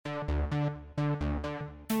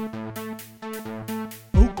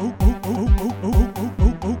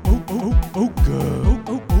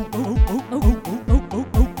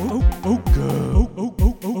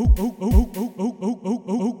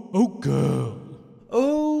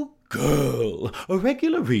a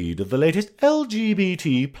regular read of the latest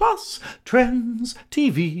LGBT plus trends,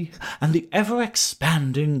 TV, and the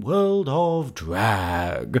ever-expanding world of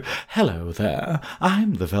drag. Hello there,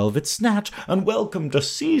 I'm the Velvet Snatch, and welcome to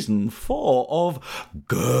Season 4 of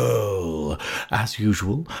Girl. As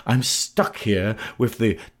usual, I'm stuck here with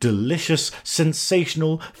the delicious,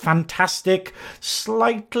 sensational, fantastic,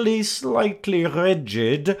 slightly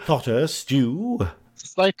rigid Potter Stew.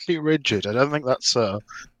 Slightly rigid. I don't think that's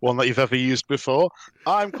one that you've ever used before.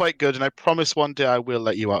 I'm quite good, and I promise one day I will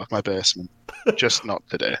let you out of my basement. Just not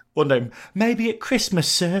today. One day, maybe at Christmas,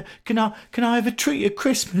 sir. Can I have a treat at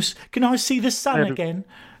Christmas? Can I see the sun again?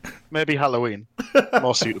 Maybe Halloween.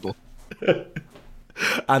 More suitable.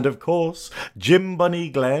 And of course, Jim Bunny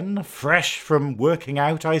Glenn, fresh from working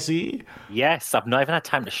out, I see. Yes, I've not even had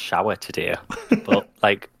time to shower today. But,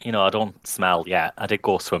 I don't smell yet. I did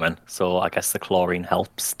go swimming, so I guess the chlorine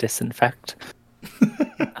helps disinfect.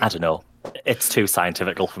 I don't know. It's too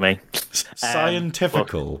scientifical for me.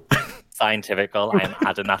 Scientifical? Scientifical. I am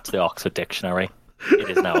adding that to the Oxford Dictionary.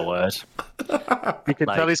 It is now a word. You can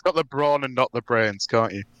tell he's got the brawn and not the brains,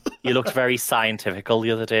 can't you? You looked very scientifical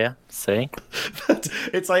the other day. See?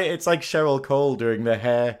 It's like Cheryl Cole doing the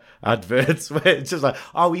hair adverts where it's just like,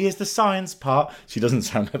 oh, here's the science part. She doesn't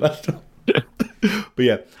sound like that. But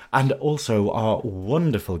yeah, and also our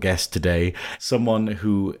wonderful guest today, someone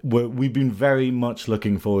who we've been very much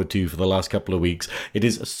looking forward to for the last couple of weeks. It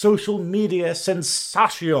is social media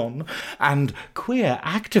sensation and queer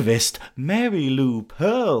activist Mary Lou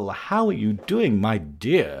Pearl. How are you doing, my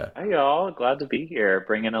dear? Hi, y'all. Glad to be here.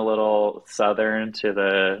 Bringing a little southern to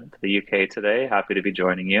the UK today. Happy to be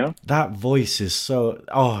joining you. That voice is so...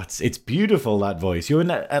 Oh, it's beautiful, that voice. You're in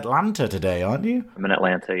Atlanta today, aren't you? I'm in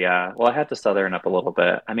Atlanta, yeah. Well, I had to southern up a little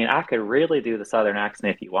bit. I mean, I could really do the southern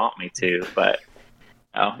accent if you want me to, but...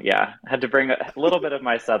 Oh, yeah. I had to bring a little bit of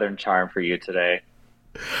my southern charm for you today.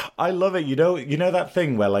 I love it. You know that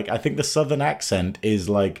thing where, I think the southern accent is,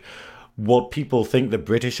 what people think the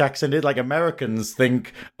British accent is. Americans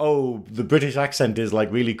think, oh, the British accent is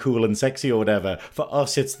really cool and sexy or whatever. For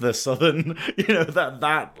us, it's the southern,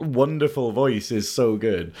 that wonderful voice is so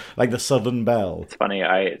good. Like the Southern Belle. It's funny.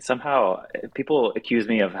 People accuse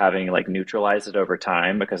me of having neutralized it over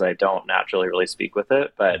time because I don't naturally really speak with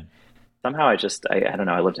it. But somehow I don't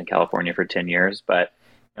know. I lived in California for 10 years, but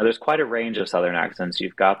there's quite a range of Southern accents.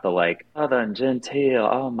 You've got the Southern genteel,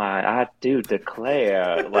 oh my, I do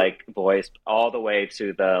declare, voice, all the way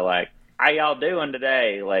to the how y'all doing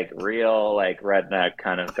today? Real, redneck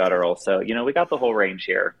kind of guttural. So, we got the whole range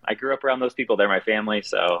here. I grew up around those people. They're my family,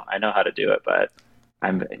 so I know how to do it, but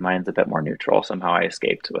mine's a bit more neutral. Somehow I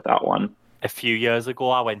escaped without one. A few years ago,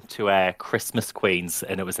 I went to Christmas Queens,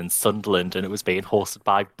 and it was in Sunderland, and it was being hosted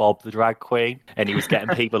by Bob the Drag Queen, and he was getting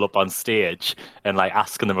people up on stage and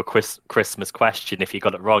asking them a Christmas question. If you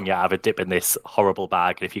got it wrong, you have a dip in this horrible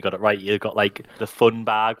bag, and if you got it right, you got the fun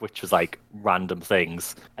bag, which was random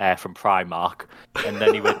things from Primark. And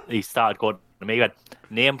then he started going to me, he went,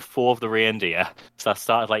 name 4 of the reindeer. So I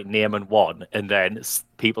started naming one, and then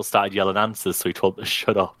people started yelling answers, so he told them to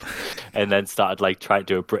shut up, and then started trying to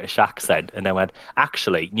do a British accent, and then went,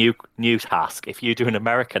 actually, new task, if you do an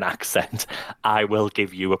American accent, I will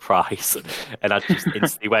give you a prize. And I just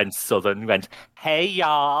instantly went southern, went, hey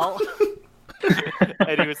y'all.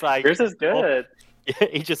 And he was like, yours is good.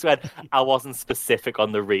 He just went, I wasn't specific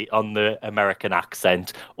on the American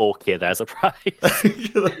accent. Okay, there's a prize.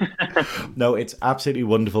 No, it's absolutely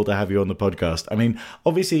wonderful to have you on the podcast. I mean,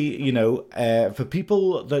 obviously, for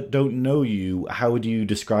people that don't know you, how would you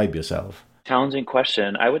describe yourself? Challenging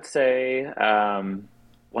question. I would say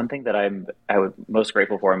one thing that I would most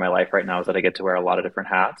grateful for in my life right now is that I get to wear a lot of different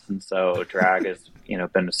hats. And so drag has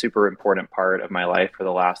been a super important part of my life for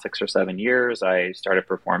the last 6 or 7 years. I started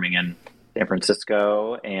performing in San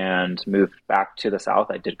Francisco and moved back to the South.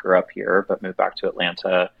 I did grow up here, but moved back to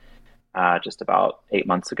Atlanta just about 8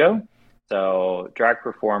 months ago. So drag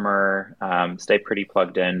performer, stay pretty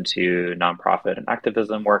plugged into nonprofit and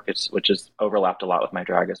activism work, which has overlapped a lot with my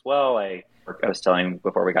drag as well. I was telling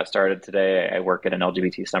before we got started today, I work at an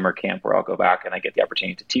LGBT summer camp where I'll go back and I get the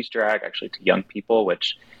opportunity to teach drag actually to young people,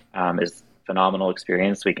 which is a phenomenal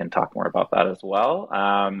experience. We can talk more about that as well.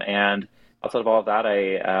 And outside of all of that,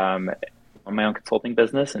 I own my own consulting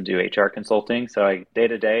business and do HR consulting. So day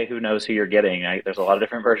to day, who knows who you're getting? There's a lot of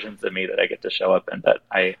different versions of me that I get to show up in, but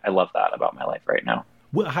I love that about my life right now.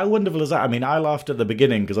 How wonderful is that? I mean, I laughed at the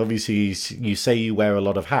beginning because obviously you say you wear a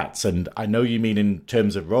lot of hats, and I know you mean in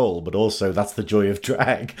terms of role, but also that's the joy of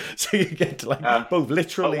drag. So you get to both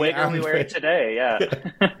literally wig and we wear today, yeah.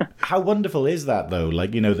 How wonderful is that, though?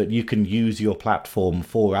 That you can use your platform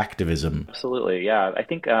for activism. Absolutely, yeah. I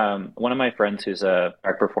think one of my friends who's a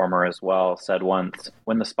drag performer as well said once,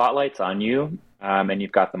 when the spotlight's on you and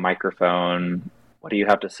you've got the microphone, what do you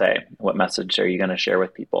have to say? What message are you going to share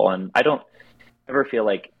with people? And I don't ever feel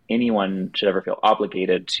like anyone should ever feel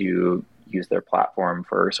obligated to use their platform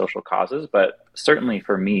for social causes, but certainly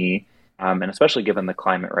for me, and especially given the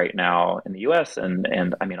climate right now in the US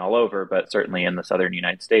and I mean all over, but certainly in the southern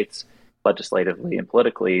United States, legislatively and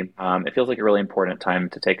politically, it feels like a really important time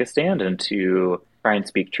to take a stand and to try and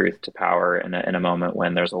speak truth to power in a moment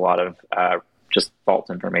when there's a lot of just false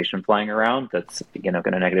information flying around that's going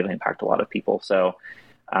to negatively impact a lot of people. So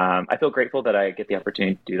I feel grateful that I get the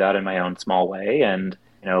opportunity to do that in my own small way, and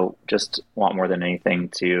just want more than anything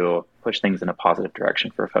to push things in a positive direction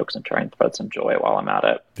for folks and try and spread some joy while I'm at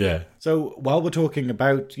it. Yeah. So while we're talking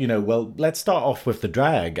about, let's start off with the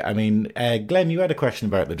drag. I mean, Glenn, you had a question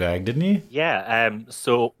about the drag, didn't you? Yeah.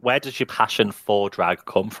 So where does your passion for drag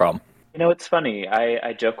come from? It's funny.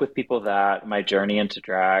 I joke with people that my journey into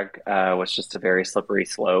drag was just a very slippery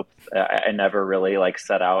slope. I never really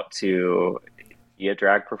set out to be a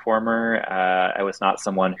drag performer. I was not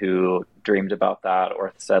someone who dreamed about that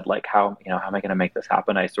or said how am I going to make this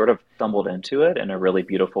happen? I sort of stumbled into it in a really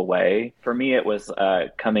beautiful way. For me, it was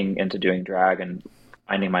coming into doing drag and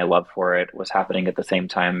finding my love for it was happening at the same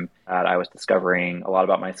time that I was discovering a lot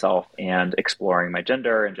about myself and exploring my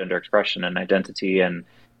gender and gender expression and identity. And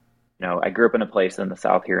I grew up in a place in the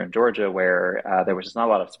South here in Georgia where there was just not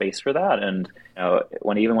a lot of space for that. And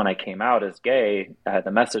when I came out as gay,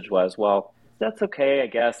 the message was, well, that's okay, I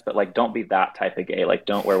guess, but don't be that type of gay.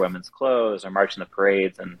 Don't wear women's clothes or march in the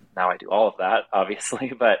parades. And now I do all of that,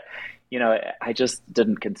 obviously, but I just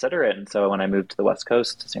didn't consider it. And so when I moved to the West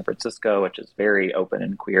Coast, to San Francisco, which is very open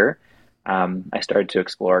and queer, I started to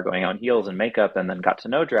explore going on heels and makeup, and then got to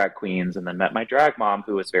know drag queens, and then met my drag mom,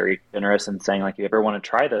 who was very generous and saying, if you ever want to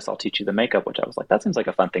try this, I'll teach you the makeup, which I was like, that seems like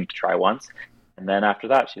a fun thing to try once. And then after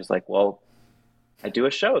that, she was like, well, I do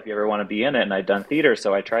a show if you ever want to be in it. And I'd done theater,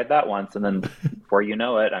 so I tried that once. And then before you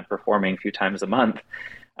know it, I'm performing a few times a month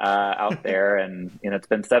out there. And, it's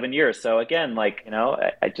been 7 years. So again,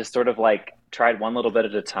 I just sort of tried one little bit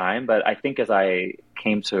at a time. But I think as I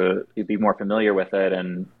came to be more familiar with it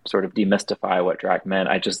and sort of demystify what drag meant,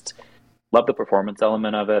 I just love the performance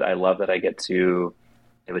element of it. I love that I get to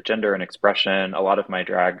with gender and expression. A lot of my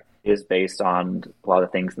drag is based on a lot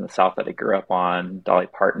of things in the South that I grew up on, Dolly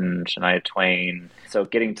Parton, Shania Twain. So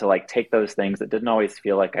getting to like take those things that didn't always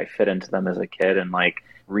feel like I fit into them as a kid and like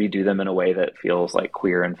redo them in a way that feels like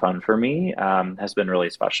queer and fun for me has been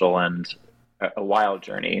really special and a wild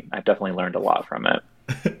journey. I've definitely learned a lot from it.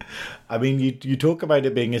 I mean, you talk about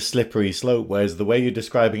it being a slippery slope, whereas the way you're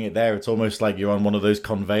describing it there, it's almost like you're on one of those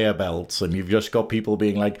conveyor belts and you've just got people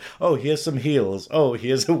being like, oh, here's some heels, oh,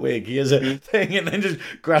 here's a wig, here's a thing, and then just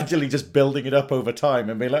gradually just building it up over time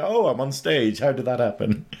and being like, oh, I'm on stage. How did that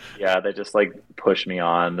happen? Yeah, they just like push me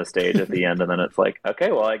on the stage at the end and then it's like,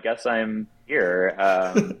 okay, well, I guess I'm here.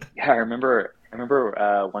 I remember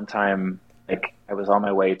one time, like I was on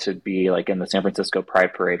my way to be like in the San Francisco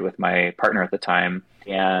Pride Parade with my partner at the time,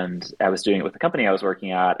 and I was doing it with the company I was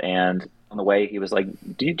working at. And on the way, he was like,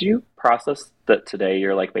 "Did you process that today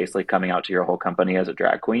you're like basically coming out to your whole company as a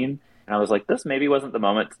drag queen?" And I was like, "This maybe wasn't the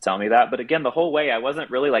moment to tell me that." But again, the whole way, I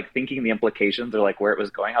wasn't really like thinking the implications or like where it was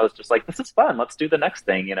going. I was just like, "This is fun. Let's do the next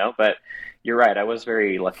thing," you know. But you're right. I was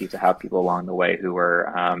very lucky to have people along the way who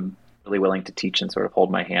were really willing to teach and sort of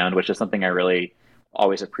hold my hand, which is something I really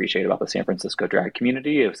always appreciate about the San Francisco drag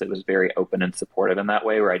community. It was very open and supportive in that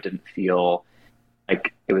way, where I didn't feel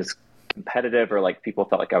like it was competitive or like people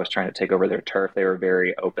felt like I was trying to take over their turf. They were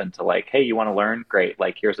very open to like, hey, you want to learn? Great.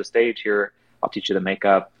 Like, here's a stage here. I'll teach you the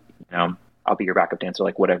makeup. You know, I'll be your backup dancer,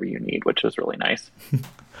 like whatever you need, which was really nice.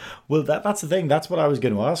 Well, that's the thing. That's what I was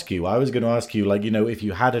going to ask you. I was going to ask you, like, you know, if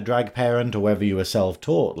you had a drag parent or whether you were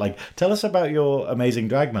self-taught. Like, tell us about your amazing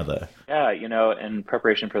drag mother. Yeah, you know, in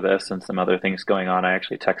preparation for this and some other things going on, I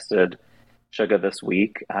actually texted Suga this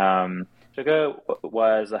week. Suga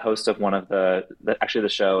was a host of one of the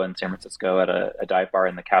show in San Francisco at a dive bar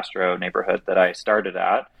in the Castro neighborhood that I started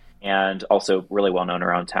at, and also really well known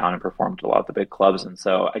around town and performed at a lot of the big clubs. And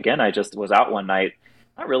so again, I just was out one night,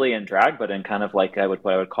 not really in drag, but in kind of like what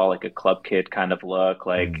I would call like a club kid kind of look,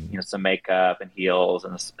 like you know, some makeup and heels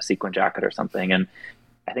and a sequin jacket or something. And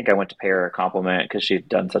I think I went to pay her a compliment because she'd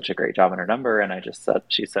done such a great job in her number. And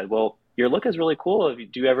she said, well, your look is really cool.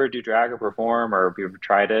 Do you ever do drag or perform, or have you ever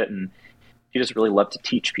tried it? And she just really loved to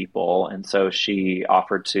teach people. And so she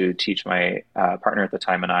offered to teach my partner at the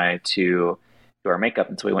time and I to do our makeup.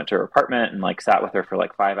 And so we went to her apartment and like sat with her for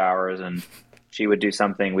like 5 hours, and she would do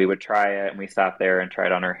something, we would try it, and we sat there and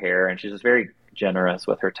tried on her hair. And she's just very generous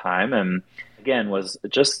with her time. And again, was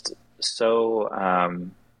just so,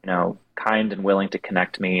 kind and willing to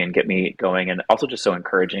connect me and get me going, and also just so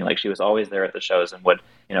encouraging. Like, she was always there at the shows and would,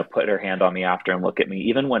 put her hand on me after and look at me.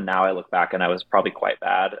 Even when now I look back and I was probably quite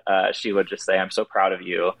bad, she would just say, "I'm so proud of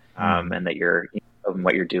you, and that you're and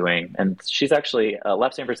what you're doing." And she's actually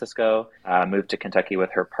left San Francisco, moved to Kentucky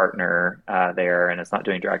with her partner there, and is not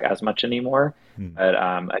doing drag as much anymore. But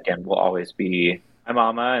again, will always be my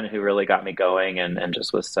mama, and who really got me going, and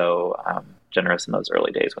just was so generous in those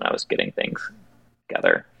early days when I was getting things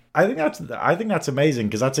together. I think that's amazing,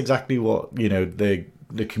 because that's exactly what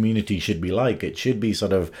the community should be like. It should be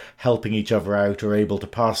sort of helping each other out, or able to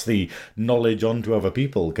pass the knowledge on to other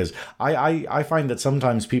people. Because I find that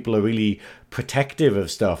sometimes people are really protective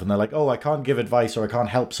of stuff, and they're like, "Oh, I can't give advice, or I can't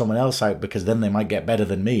help someone else out because then they might get better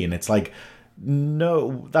than me." And it's like,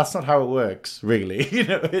 no, that's not how it works, really.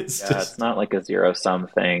 It's not like a zero-sum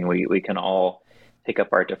thing. We can all take up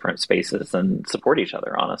our different spaces and support each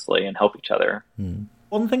other, honestly, and help each other.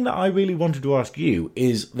 One thing that I really wanted to ask you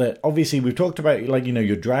is that obviously we've talked about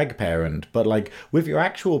your drag parent, but like with your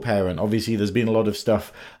actual parent, obviously there's been a lot of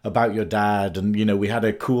stuff about your dad, and we had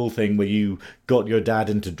a cool thing where you got your dad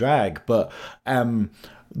into drag. But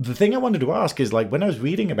the thing I wanted to ask is, like, when I was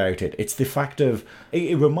reading about it, it's the fact of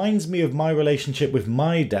it reminds me of my relationship with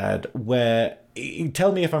my dad, where,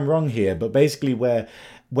 tell me if I'm wrong here, but basically where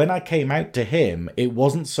when I came out to him, it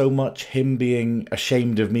wasn't so much him being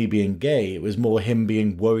ashamed of me being gay. It was more him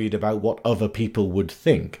being worried about what other people would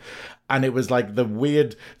think. And it was like the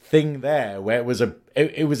weird thing there where it was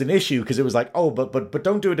an issue, because it was like, oh, but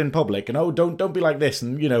don't do it in public, and oh, don't be like this,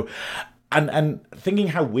 and and thinking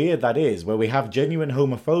how weird that is, where we have genuine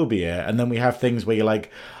homophobia, and then we have things where you're like,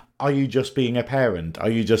 are you just being a parent? Are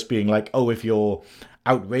you just being like, oh, if you're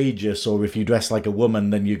outrageous or if you dress like a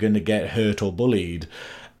woman, then you're going to get hurt or bullied?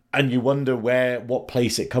 And you wonder what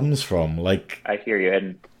place it comes from. Like, I hear you,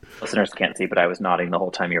 and listeners can't see, but I was nodding the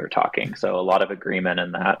whole time you were talking. So a lot of agreement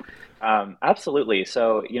in that. Absolutely.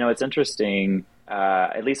 So, it's interesting.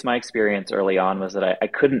 At least my experience early on was that I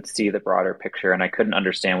couldn't see the broader picture, and I couldn't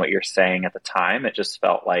understand what you're saying at the time. It just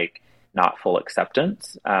felt like not full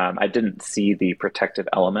acceptance. I didn't see the protective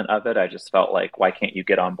element of it. I just felt like, why can't you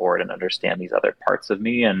get on board and understand these other parts of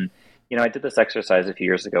me? And I did this exercise a few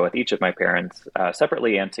years ago with each of my parents,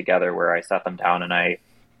 separately and together, where I sat them down and I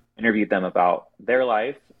interviewed them about their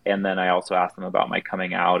life. And then I also asked them about my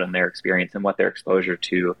coming out and their experience and what their exposure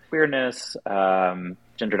to queerness,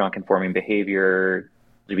 gender nonconforming behavior,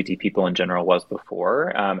 LGBT people in general was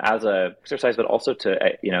before, as a exercise, but also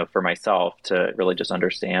to, for myself to really just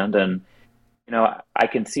understand. And, I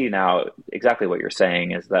can see now exactly what you're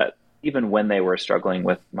saying, is that even when they were struggling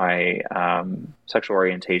with my sexual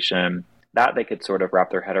orientation, that they could sort of wrap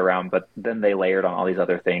their head around, but then they layered on all these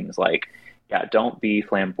other things like, yeah, don't be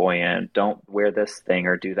flamboyant, don't wear this thing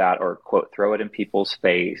or do that, or quote, throw it in people's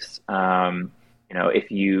face. If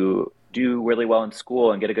you do really well in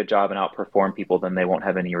school and get a good job and outperform people, then they won't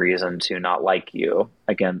have any reason to not like you.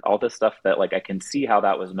 Again, all this stuff that, like, I can see how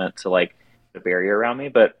that was meant to, like, put a barrier around me,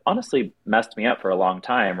 but honestly messed me up for a long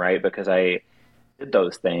time, right? Because I did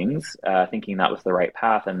those things thinking that was the right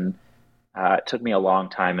path, and it took me a long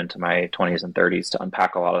time into my 20s and 30s to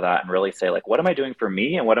unpack a lot of that and really say, like, what am I doing for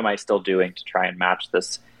me, and what am I still doing to try and match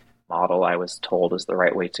this model I was told is the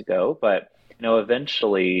right way to go. But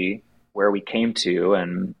eventually where we came to,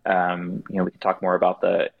 and we can talk more about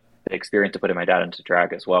the experience of putting my dad into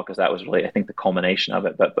drag as well, because that was really, I think, the culmination of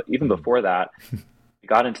it. But even before that, we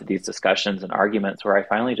got into these discussions and arguments where I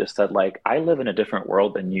finally just said, like, I live in a different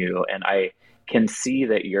world than you, and I can see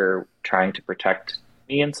that you're trying to protect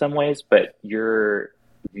me in some ways, but your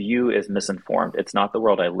view is misinformed. It's not the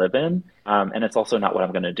world I live in, and it's also not what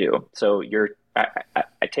I'm going to do. So I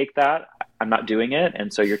take that. I'm not doing it,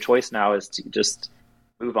 and so your choice now is to just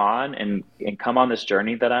move on and come on this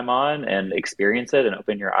journey that I'm on and experience it and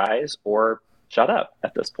open your eyes, or shut up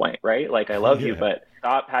at this point, right? Like, I love you, but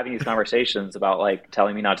stop having these conversations about, like,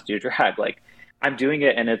 telling me not to do drag. Like, I'm doing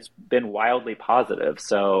it, and it's been wildly positive.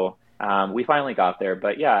 So we finally got there.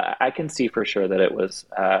 But yeah, I can see for sure that it was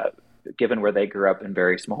given where they grew up in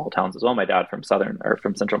very small towns as well, my dad from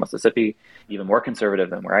central Mississippi, even more conservative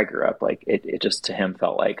than where I grew up, like it just to him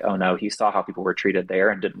felt like, oh no, he saw how people were treated there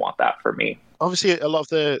and didn't want that for me. Obviously, a lot of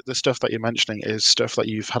the stuff that you're mentioning is stuff that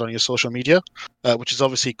you've had on your social media, which is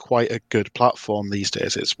obviously quite a good platform these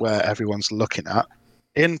days. It's where everyone's looking at.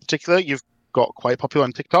 In particular, you've got quite popular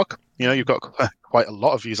on TikTok. You've got quite a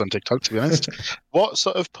lot of views on TikTok, to be honest. What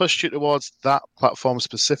sort of pushed you towards that platform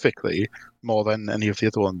specifically more than any of the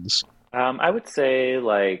other ones? I would say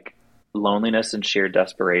like loneliness and sheer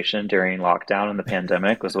desperation during lockdown and the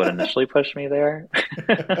pandemic was what initially pushed me there.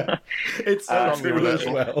 It's so true as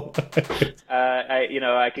well.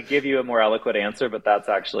 I could give you a more eloquent answer, but that's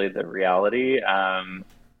actually the reality.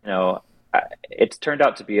 It's turned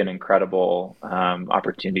out to be an incredible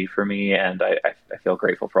opportunity for me, and I feel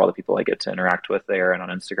grateful for all the people I get to interact with there and on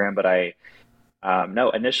Instagram. But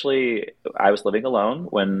initially I was living alone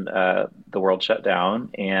when the world shut down,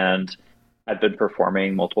 and I'd been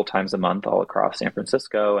performing multiple times a month all across San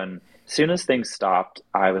Francisco. And as soon as things stopped,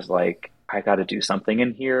 I was like, I got to do something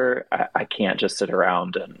in here. I can't just sit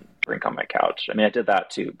around and drink on my couch. I mean, I did that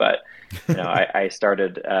too, but I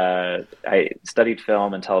studied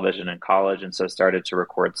film and television in college, and so started to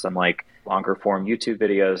record some like longer form YouTube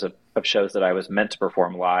videos of shows that I was meant to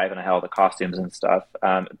perform live, and I had all the costumes and stuff.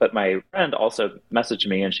 But my friend also messaged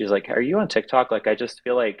me, and she's like, "Are you on TikTok? Like, I just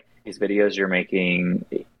feel like these videos you're making,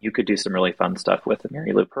 you could do some really fun stuff with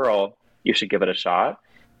Mary Lou Pearl. You should give it a shot."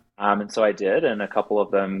 And so I did, and a couple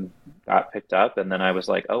of them got picked up, and then I was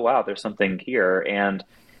like, oh, wow, there's something here. And,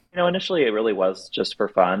 initially it really was just for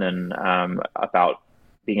fun and about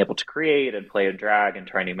being able to create and play and drag and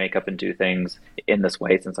trying to make up and do things in this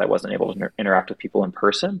way, since I wasn't able to interact with people in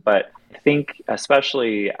person. But I think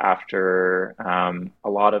especially after a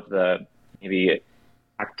lot of the maybe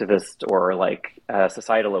activist or like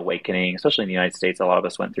societal awakening, especially in the United States, a lot of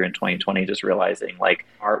us went through in 2020, just realizing like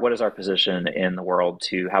what is our position in the world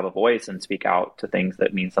to have a voice and speak out to things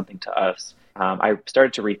that mean something to us. I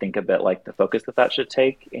started to rethink a bit like the focus that should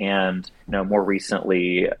take. And, more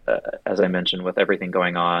recently, as I mentioned, with everything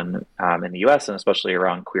going on in the US and especially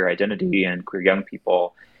around queer identity and queer young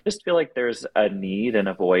people, I just feel like there's a need and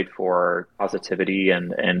a void for positivity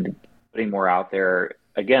and putting more out there.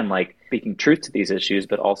 Again, like speaking truth to these issues,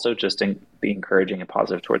 but also just be encouraging and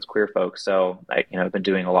positive towards queer folks. So I've been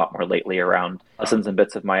doing a lot more lately around lessons and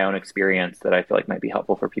bits of my own experience that I feel like might be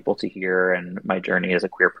helpful for people to hear, and my journey as a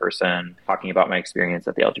queer person, talking about my experience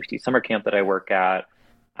at the LGBT summer camp that I work at.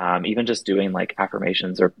 Even just doing like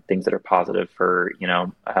affirmations or things that are positive for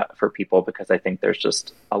people, because I think there's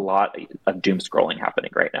just a lot of doom scrolling happening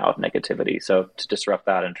right now of negativity. So to disrupt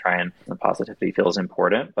that and try and some positivity feels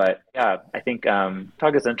important. But yeah, I think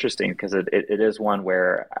talk is interesting because it is one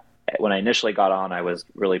where when I initially got on, I was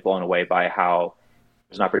really blown away by how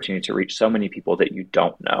there's an opportunity to reach so many people that you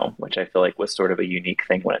don't know, which I feel like was sort of a unique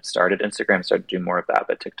thing when it started. Instagram started to do more of that,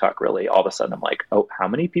 but TikTok really, all of a sudden I'm like, oh, how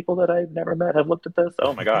many people that I've never met have looked at this?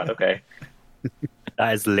 Oh my God, okay.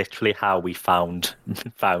 That is literally how we found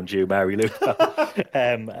you, Mary Lou.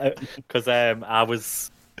 Because I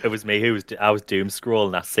was doom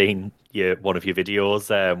scrolling. I seen one of your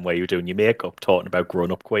videos where you were doing your makeup, talking about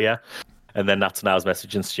growing up queer. And then that's when I was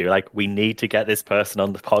messaging Stu, like, we need to get this person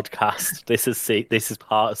on the podcast. This is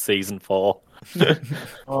part of season 4.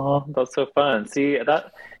 Oh, that's so fun. See,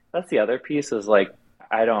 that's the other piece is like,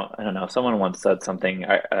 I don't know. Someone once said something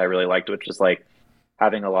I really liked, which is like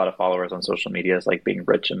having a lot of followers on social media is like being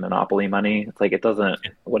rich in monopoly money. It's like,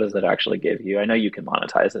 what does it actually give you? I know you can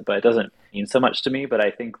monetize it, but it doesn't mean so much to me. But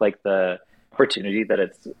I think like the opportunity that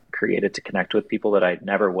it's created to connect with people that I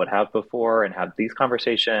never would have before and have these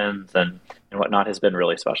conversations and whatnot has been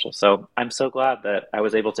really special. So I'm so glad that I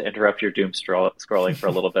was able to interrupt your doom scrolling for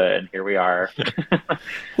a little bit, and here we are.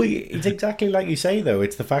 Well, it's exactly like you say, though.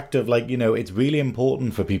 It's the fact of like, it's really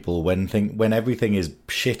important for people when everything is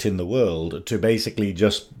shit in the world to basically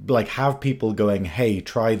just like have people going, hey,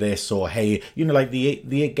 try this, or hey, like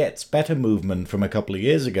the It Gets Better movement from a couple of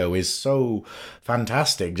years ago is so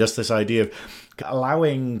fantastic. Just this idea of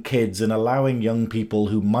allowing kids and allowing young people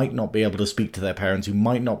who might not be able to speak to their parents, who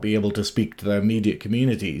might not be able to speak to their immediate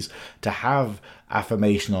communities, to have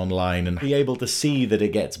affirmation online and be able to see that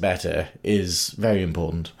it gets better is very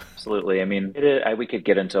important. Absolutely. I mean, we could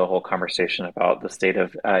get into a whole conversation about the state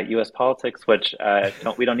of U.S. politics, which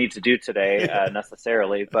we don't need to do today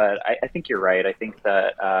necessarily. But I think you're right. I think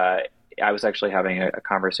that I was actually having a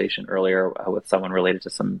conversation earlier with someone related to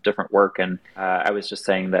some different work, and I was just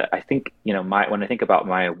saying that I think, when I think about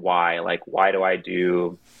my why, like, why do I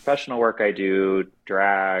do professional work I do,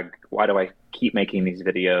 drag, why do I keep making these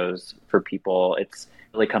videos for people? It's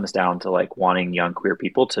really comes down to like wanting young queer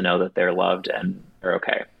people to know that they're loved and they're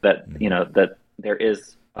okay, that, that there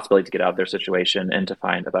is possibility to get out of their situation and to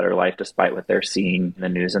find a better life despite what they're seeing in the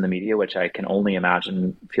news and the media, which I can only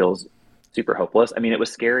imagine feels super hopeless. I mean, it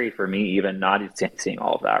was scary for me even not seeing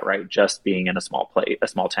all of that, right? Just being in a small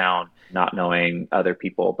town, not knowing other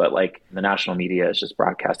people, but like the national media is just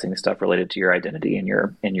broadcasting stuff related to your identity and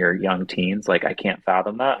your young teens. Like, I can't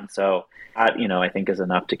fathom that. And so that, I think is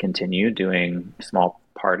enough to continue doing a small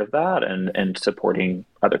part of that and supporting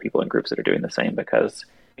other people and groups that are doing the same, because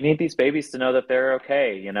we need these babies to know that they're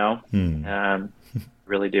okay,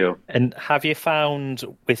 really do. And have you found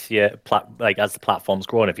with your as the platform's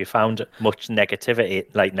grown, have you found much negativity,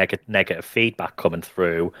 like negative feedback coming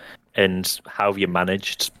through, and how have you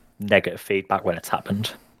managed negative feedback when it's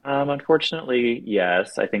happened? Unfortunately,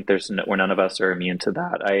 yes. I think none of us are immune to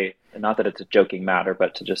that. Not that it's a joking matter,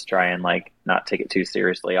 but to just try and like not take it too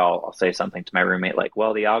seriously, I'll say something to my roommate like,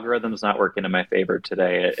 well, the algorithm's not working in my favor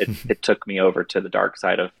today. It took me over to the dark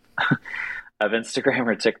side of of Instagram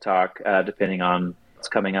or TikTok, depending on what's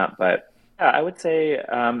coming up. But yeah, I would say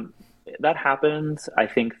that happens. I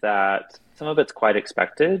think that some of it's quite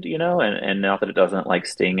expected, and not that it doesn't like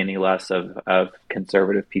sting any less of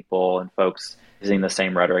conservative people and folks using the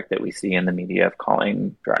same rhetoric that we see in the media of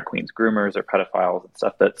calling drag queens groomers or pedophiles and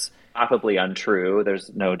stuff that's laughably untrue. There's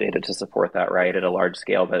no data to support that, right, at a large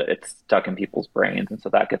scale, but it's stuck in people's brains, and so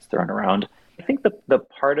that gets thrown around. I think the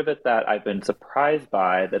part of it that I've been surprised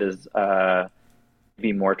by that is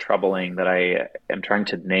maybe more troubling, that I am trying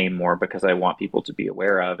to name more because I want people to be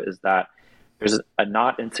aware of, is that there's a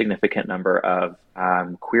not insignificant number of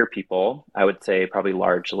queer people, I would say probably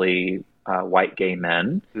largely white gay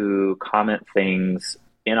men, who comment things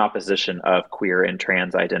in opposition of queer and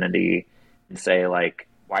trans identity and say like,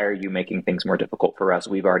 why are you making things more difficult for us?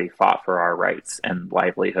 We've already fought for our rights and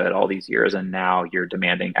livelihood all these years, and now you're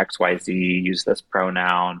demanding XYZ, use this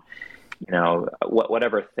pronoun,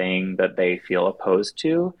 whatever thing that they feel opposed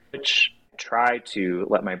to, which I try to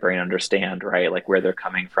let my brain understand, right? Like where they're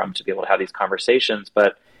coming from to be able to have these conversations.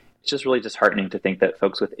 But it's just really disheartening to think that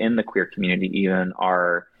folks within the queer community even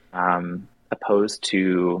are opposed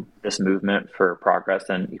to this movement for progress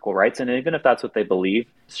and equal rights. And even if that's what they believe,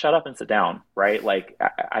 shut up and sit down, right? Like,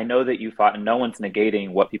 I know that you fought, and no one's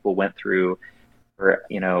negating what people went through for,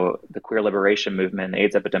 the queer liberation movement, the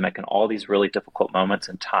AIDS epidemic, and all these really difficult moments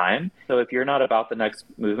in time. So if you're not about the next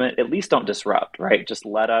movement, at least don't disrupt, right? Just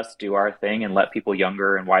let us do our thing and let people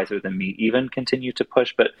younger and wiser than me even continue to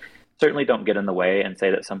push, but certainly don't get in the way and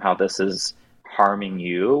say that somehow this is harming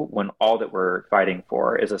you, when all that we're fighting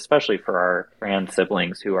for is, especially for our trans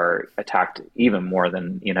siblings who are attacked even more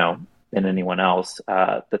than anyone else,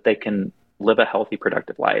 that they can live a healthy,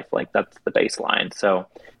 productive life. Like, that's the baseline. So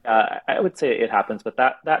I would say it happens, but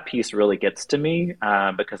that piece really gets to me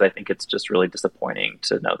because I think it's just really disappointing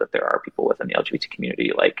to know that there are people within the LGBT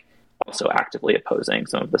community like also actively opposing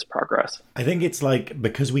some of this progress. I think it's like,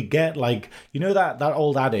 because we get like, that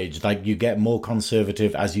old adage, like you get more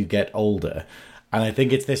conservative as you get older. And I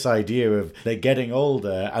think it's this idea of they're getting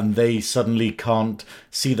older and they suddenly can't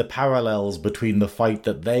see the parallels between the fight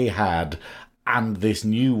that they had and this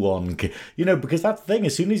new one, because that's the thing.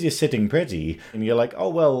 As soon as you're sitting pretty and you're like, oh,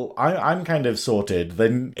 well, I'm kind of sorted,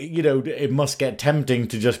 then, it must get tempting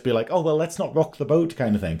to just be like, oh, well, let's not rock the boat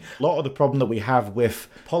kind of thing. A lot of the problem that we have with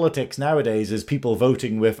politics nowadays is people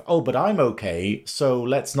voting with, oh, but I'm okay, so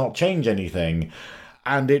let's not change anything.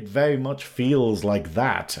 And it very much feels like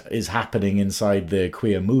that is happening inside the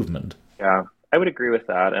queer movement. Yeah. I would agree with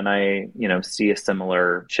that. And I, see a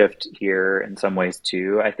similar shift here in some ways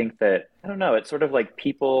too. I think that, I don't know, it's sort of like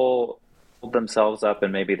people hold themselves up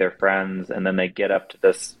and maybe they're friends, and then they get up to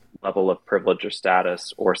this level of privilege or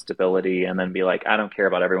status or stability and then be like, I don't care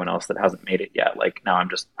about everyone else that hasn't made it yet. Like, now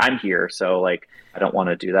I'm here. So like, I don't want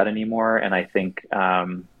to do that anymore. And I think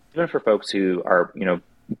even for folks who are,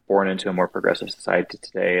 born into a more progressive society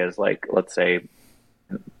today, as like, let's say,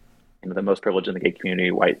 the most privileged in the gay community,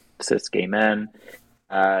 white cis gay men,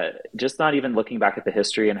 just not even looking back at the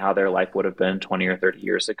history and how their life would have been 20 or 30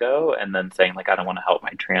 years ago, and then saying like, I don't want to help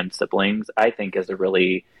my trans siblings, I think is it's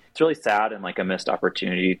really sad and like a missed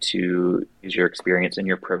opportunity to use your experience and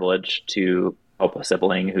your privilege to help a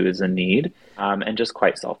sibling who is in need, and just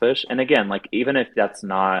quite selfish. And again, like, even if that's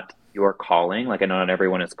not your calling, like, I know not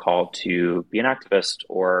everyone is called to be an activist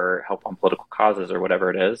or help on political causes or whatever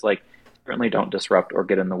it is, like, certainly don't disrupt or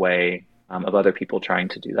get in the way of other people trying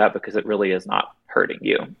to do that, because it really is not hurting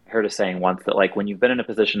you. I heard a saying once that like when you've been in a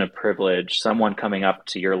position of privilege, someone coming up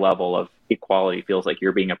to your level of equality feels like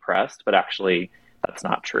you're being oppressed, but actually that's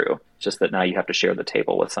not true. It's just that now you have to share the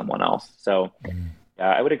table with someone else. So yeah,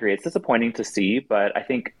 I would agree. It's disappointing to see, but I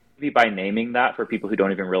think maybe by naming that for people who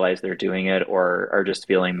don't even realize they're doing it or are just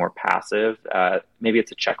feeling more passive, maybe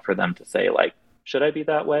it's a check for them to say like, should I be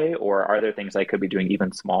that way? Or are there things I could be doing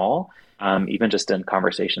even small, even just in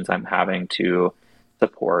conversations I'm having to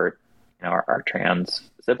support, our trans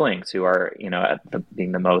siblings who are,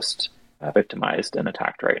 being the most victimized and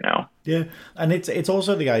attacked right now. Yeah, and it's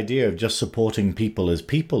also the idea of just supporting people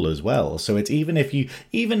as well. So it's even if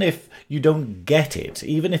you don't get it,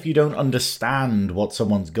 even if you don't understand what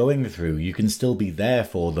someone's going through, you can still be there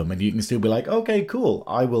for them, and you can still be like, okay, cool,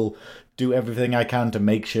 I will do everything I can to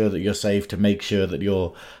make sure that you're safe, to make sure that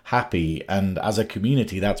you're happy, and as a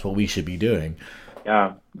community, that's what we should be doing.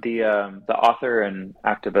 Yeah, the author and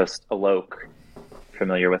activist Alok,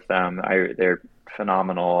 familiar with them? They're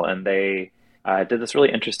phenomenal, and they did this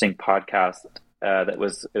really interesting podcast it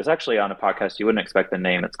was actually on a podcast you wouldn't expect the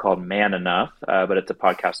name. It's called Man Enough, but it's a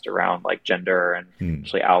podcast around like gender and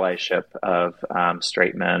actually allyship of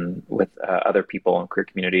straight men with other people in the queer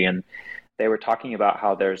community. And they were talking about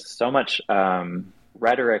how there's so much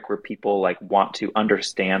rhetoric where people like want to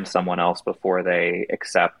understand someone else before they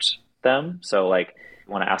accept them. So like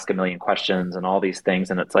you want to ask a million questions and all these things.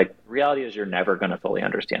 And it's like, reality is you're never going to fully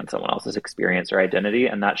understand someone else's experience or identity.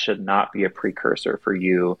 And that should not be a precursor for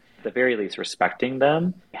you, at the very least, respecting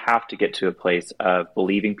them. We have to get to a place of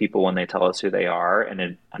believing people when they tell us who they are and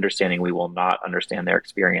in understanding we will not understand their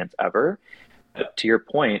experience ever. But to your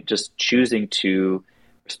point, just choosing to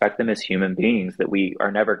respect them as human beings that we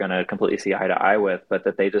are never going to completely see eye to eye with, but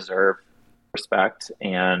that they deserve respect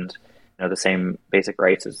and the same basic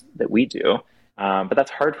rights as that we do. But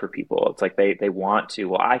that's hard for people. It's like they want to,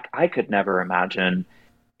 well, I could never imagine,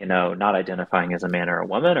 not identifying as a man or a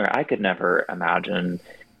woman, or I could never imagine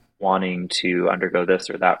wanting to undergo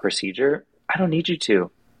this or that procedure. I don't need you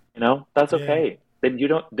to, that's okay. Then you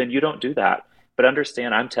don't do that. But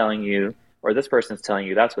understand I'm telling you, or this person's telling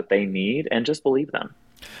you that's what they need, and just believe them.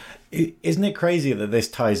 Isn't it crazy that this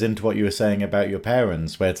ties into what you were saying about your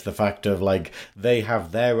parents, where it's the fact of like they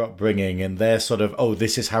have their upbringing and they're sort of, oh,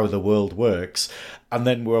 this is how the world works, and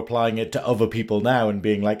then we're applying it to other people now and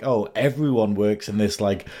being like, oh, everyone works in this,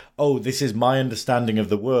 like, oh, this is my understanding of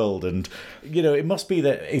the world. And it must be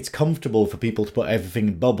that it's comfortable for people to put everything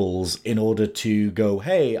in bubbles in order to go,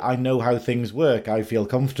 hey, I know how things work, I feel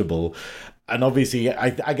comfortable. And obviously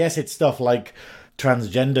I guess it's stuff like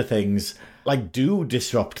transgender things like do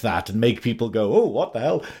disrupt that and make people go, oh, what the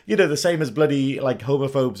hell? The same as bloody like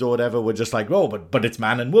homophobes or whatever were just like, oh, but it's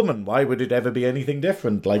man and woman. Why would it ever be anything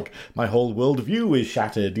different? Like my whole worldview is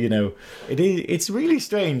shattered. It's really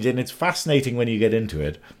strange, and it's fascinating when you get into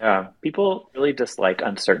it. Yeah, people really dislike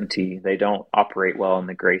uncertainty. They don't operate well in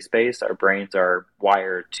the gray space. Our brains are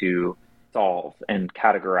wired to solve and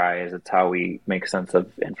categorize. It's how we make sense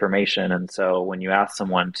of information. And so when you ask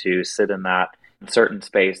someone to sit in that certain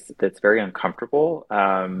space that's very uncomfortable.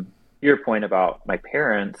 Your point about my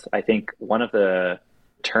parents, I think one of the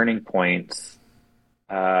turning points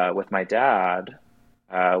with my dad,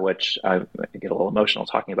 which I get a little emotional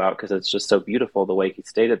talking about because it's just so beautiful the way he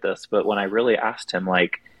stated this. But when I really asked him,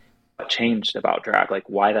 like, what changed about drag? Like,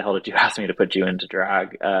 why the hell did you ask me to put you into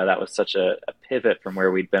drag? That was such a pivot from where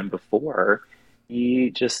we'd been before. He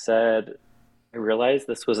just said, I realized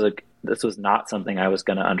this was not something I was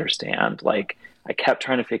going to understand. Like, I kept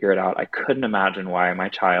trying to figure it out. I couldn't imagine why my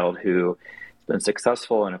child, who has been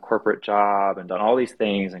successful in a corporate job and done all these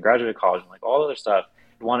things and graduated college and like all other stuff,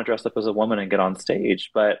 would want to dress up as a woman and get on stage.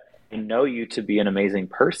 But I know you to be an amazing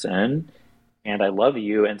person and I love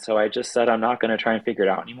you. And so I just said, I'm not going to try and figure it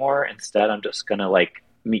out anymore. Instead, I'm just going to like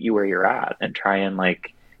meet you where you're at and try and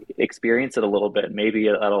like experience it a little bit. Maybe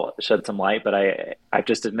that'll shed some light, but I've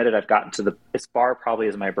just admitted I've gotten to as far probably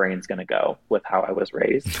as my brain's going to go with how I was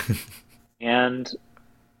raised. And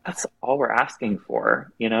that's all we're asking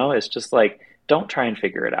for, it's just like, don't try and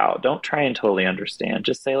figure it out. Don't try and totally understand.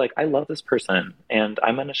 Just say like, I love this person and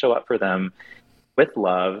I'm going to show up for them with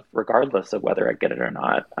love, regardless of whether I get it or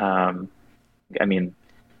not. I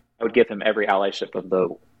would give him every allyship of the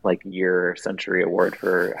like year century award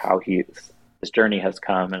for how his journey has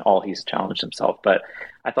come and all he's challenged himself. But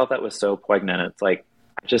I thought that was so poignant. It's like,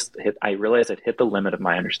 I realized I'd hit the limit of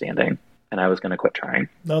my understanding and I was going to quit trying.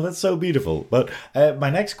 No, that's so beautiful. But my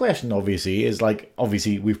next question, obviously, is like,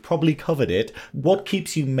 obviously, we've probably covered it. What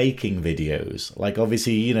keeps you making videos? Like,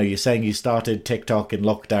 obviously, you're saying you started TikTok in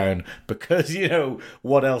lockdown because,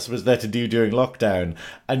 what else was there to do during lockdown?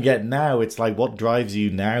 And yet now it's like, what drives you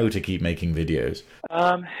now to keep making videos?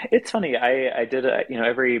 It's funny. I did,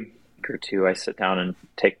 every week or two, I sit down and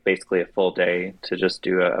take basically a full day to just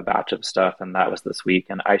do a batch of stuff. And that was this week.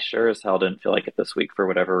 And I sure as hell didn't feel like it this week for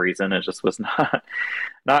whatever reason. It just was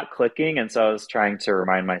not clicking. And so I was trying to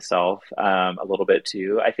remind myself a little bit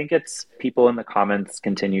too. I think it's people in the comments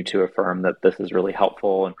continue to affirm that this is really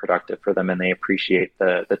helpful and productive for them, and they appreciate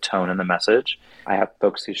the tone and the message. I have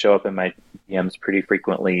folks who show up in my DMs pretty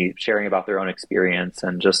frequently sharing about their own experience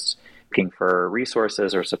and just looking for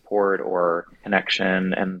resources or support or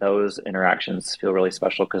connection. And those interactions feel really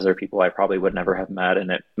special because they're people I probably would never have met.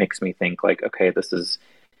 And it makes me think like, okay, this is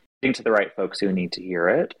getting to the right folks who need to hear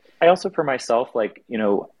it. I also, for myself,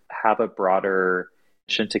 have a broader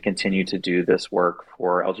mission to continue to do this work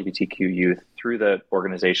for LGBTQ youth through the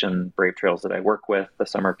organization Brave Trails that I work with, the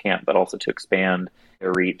summer camp, but also to expand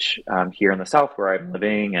their reach here in the South where I'm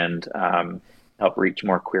living and help reach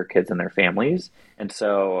more queer kids and their families. And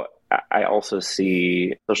so I also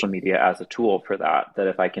see social media as a tool for that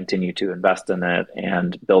if I continue to invest in it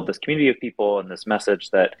and build this community of people and this message,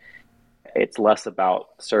 that it's less about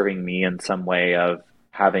serving me in some way of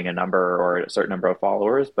having a number or a certain number of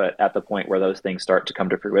followers, but at the point where those things start to come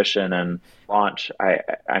to fruition and launch,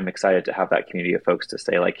 I'm excited to have that community of folks to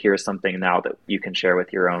say, like, here's something now that you can share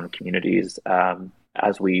with your own communities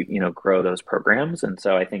as we, grow those programs. And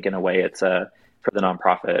so I think in a way it's for the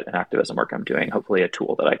nonprofit and activism work I'm doing, hopefully a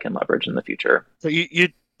tool that I can leverage in the future. So you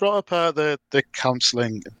brought up the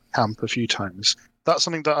counselling camp a few times. That's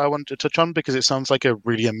something that I wanted to touch on because it sounds like a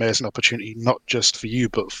really amazing opportunity, not just for you,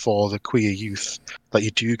 but for the queer youth that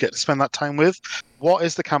you do get to spend that time with. What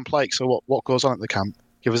is the camp like? So what goes on at the camp?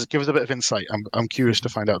 Give us a bit of insight. I'm curious to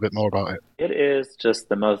find out a bit more about it. It is just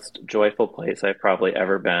the most joyful place I've probably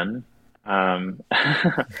ever been.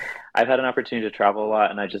 I've had an opportunity to travel a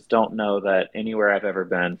lot, and I just don't know that anywhere I've ever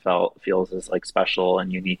been feels as like special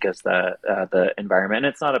and unique as the environment.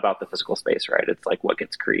 And it's not about the physical space, right? It's like what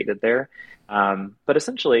gets created there. But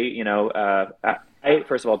essentially, I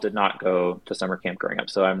first of all did not go to summer camp growing up,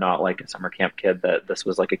 so I'm not like a summer camp kid. That this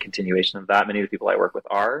was like a continuation of that. Many of the people I work with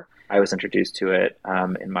are. I was introduced to it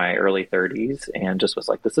in my early 30s, and just was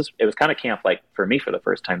like, it was kind of camp like for me for the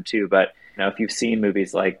first time too. But if you've seen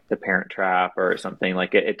movies like The Parent Trap or something,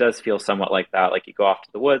 like it does feel somewhat like that. Like you go off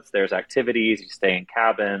to the woods, there's activities, you stay in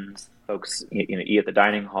cabins, folks eat at the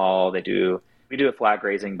dining hall. We do a flag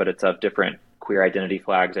raising, but it's of different queer identity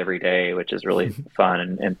flags every day, which is really fun,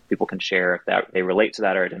 and people can share if that they relate to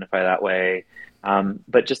that or identify that way.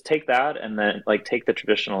 But just take that and then like take the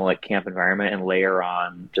traditional like camp environment and layer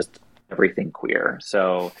on just everything queer.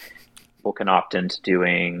 So people can opt into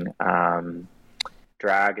doing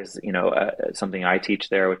drag is something I teach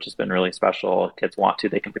there, which has been really special. If kids want to,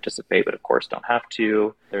 they can participate, but of course don't have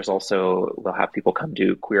to. There's also, we'll have people come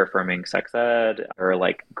do queer affirming sex ed, or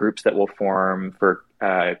like groups that will form for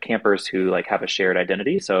campers who like have a shared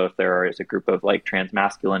identity. So if there is a group of like trans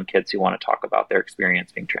masculine kids who want to talk about their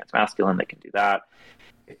experience being trans masculine, they can do that.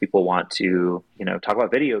 If people want to, talk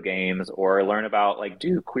about video games or learn about like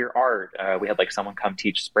do queer art, we had like someone come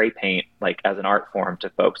teach spray paint like as an art form to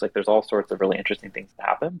folks. Like there's all sorts of really interesting things to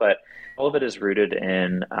happen, but all of it is rooted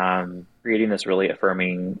in creating this really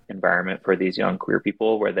affirming environment for these young queer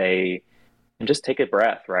people where they can just take a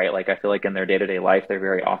breath, right? Like I feel like in their day-to-day life, they're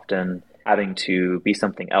very often having to be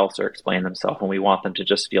something else or explain themselves, and we want them to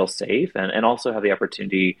just feel safe and also have the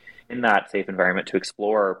opportunity in that safe environment to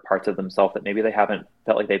explore parts of themselves that maybe they haven't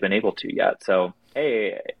felt like they've been able to yet. So,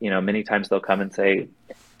 hey, many times they'll come and say,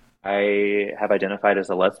 I have identified as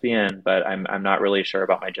a lesbian, but I'm not really sure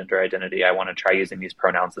about my gender identity. I want to try using these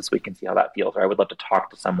pronouns this week and see how that feels. Or I would love to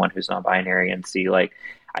talk to someone who's non-binary and see, like,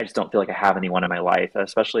 I just don't feel like I have anyone in my life,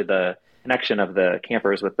 especially the connection of the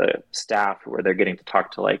campers with the staff where they're getting to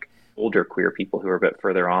talk to like older queer people who are a bit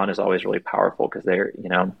further on is always really powerful because they're,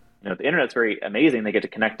 the internet's very amazing. They get to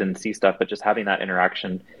connect and see stuff, but just having that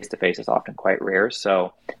interaction face to face is often quite rare.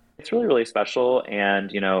 So it's really, really special.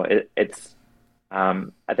 And, it's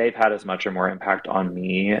they've had as much or more impact on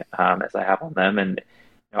me as I have on them. And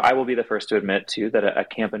I will be the first to admit too that a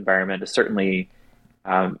camp environment is certainly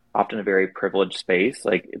often a very privileged space.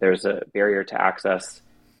 Like there's a barrier to access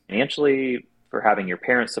financially for having your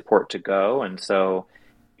parents' support to go, and so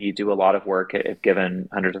We do a lot of work. Have given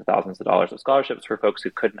hundreds of thousands of dollars of scholarships for folks who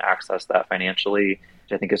couldn't access that financially,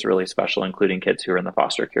 which I think is really special, including kids who are in the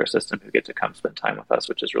foster care system who get to come spend time with us,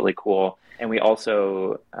 which is really cool. And we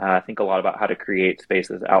also think a lot about how to create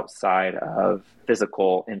spaces outside of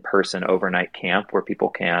physical in-person overnight camp where people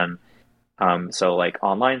can so like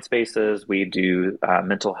online spaces. We do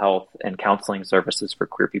mental health and counseling services for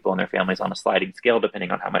queer people and their families on a sliding scale, depending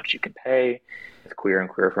on how much you can pay, with queer and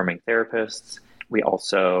queer affirming therapists. We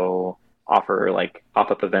also offer like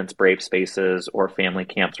pop-up events, brave spaces, or family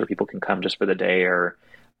camps where people can come just for the day or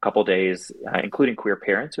a couple days, including queer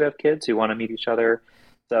parents who have kids who want to meet each other.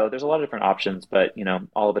 So there's a lot of different options, but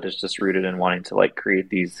all of it is just rooted in wanting to like create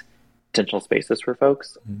these potential spaces for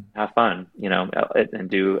folks, have fun, and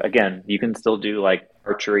do, again, you can still do like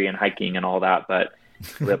archery and hiking and all that, but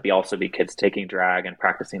there'll also be kids taking drag and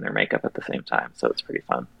practicing their makeup at the same time. So it's pretty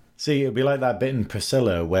fun. See, it'd be like that bit in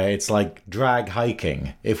Priscilla where it's like drag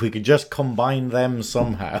hiking. If we could just combine them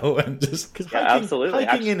somehow and just absolutely.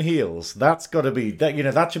 Hiking in heels, that's got to be that.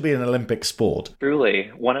 That should be an Olympic sport.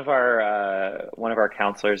 Truly, one of our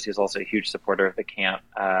counselors, who's also a huge supporter of the camp,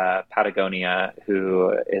 Patagonia,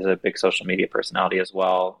 who is a big social media personality as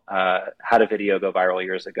well, had a video go viral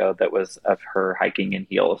years ago that was of her hiking in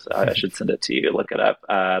heels. I should send it to you. Look it up.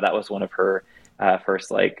 That was one of her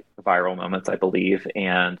first like viral moments, I believe.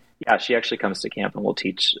 And yeah, she actually comes to camp and will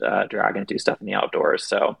teach drag and do stuff in the outdoors.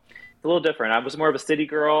 So it's a little different. I was more of a city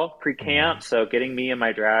girl pre-camp, so getting me and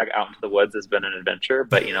my drag out into the woods has been an adventure,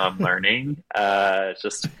 but I'm learning. It's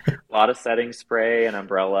just a lot of setting spray and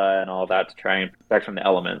umbrella and all that to try and protect from the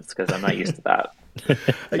elements, because I'm not used to that.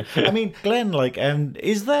 I mean, Glenn,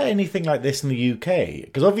 is there anything like this in the UK?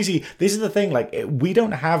 Because obviously this is the thing, we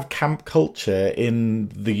don't have camp culture in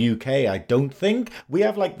the UK, I don't think. We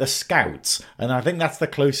have the Scouts, and I think that's the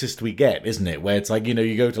closest we get, isn't it? Where it's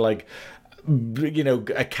you go to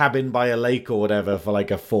a cabin by a lake or whatever for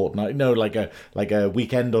a fortnight, a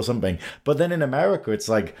weekend or something. But then in America, it's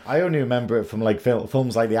I only remember it from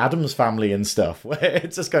films like The Addams Family and stuff, where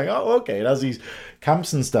it's just going, oh, okay, it has these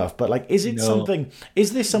camps and stuff. But is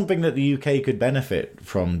this something that the UK could benefit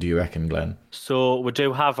from, do you reckon, Glenn? So we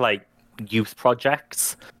do have youth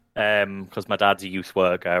projects, because my dad's a youth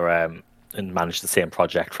worker, and managed the same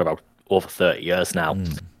project for about over 30 years now.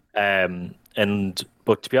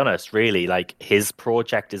 But to be honest, really, his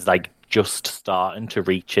project is just starting to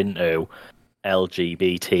reach into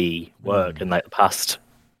LGBT work in the past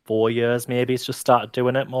 4 years. Maybe it's just started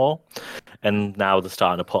doing it more, and now they're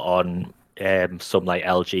starting to put on some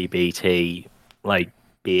LGBT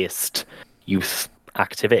based youth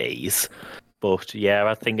activities. But yeah,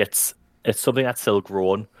 I think it's something that's still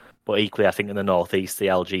growing. But equally, I think in the Northeast, the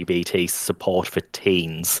LGBT support for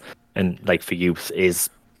teens and for youth is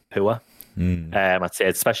poor. I'd say,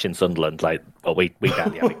 especially in Sunderland, we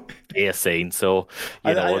barely have a gay scene, so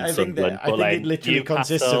in Sunderland. I think it literally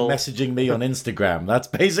consists of messaging me on Instagram. That's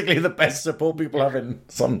basically the best support people have in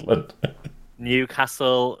Sunderland.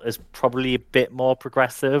 Newcastle is probably a bit more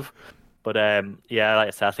progressive, but yeah, like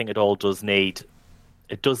I said, I think it does need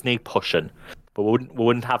pushing. But we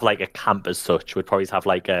wouldn't have a camp as such. We'd probably have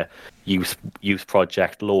a youth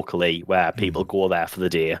project locally where people go there for the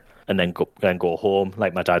day and then go home. My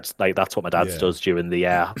dad's that's what my dad does during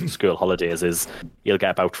the school holidays. Is he'll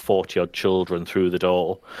get about 40 odd children through the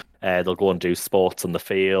door. They'll go and do sports on the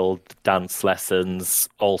field, dance lessons,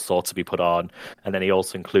 all sorts to be put on, and then he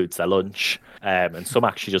also includes their lunch. And some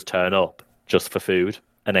actually just turn up just for food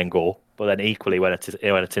and then go. But then equally, when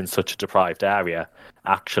it's in such a deprived area,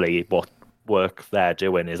 actually what work they're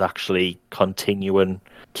doing is actually continuing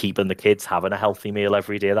keeping the kids having a healthy meal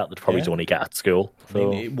every day that they'd probably only get at school. So,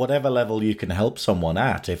 I mean, whatever level you can help someone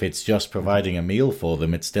at, if it's just providing a meal for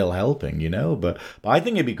them, it's still helping, But I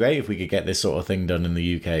think it'd be great if we could get this sort of thing done in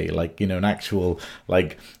the UK, an actual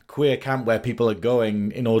queer camp where people are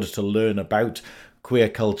going in order to learn about queer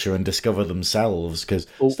culture and discover themselves, because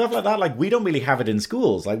stuff like that, we don't really have it in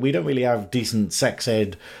schools. We don't really have decent sex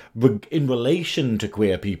ed in relation to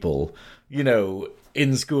queer people,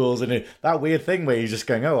 in schools, and that weird thing where you're just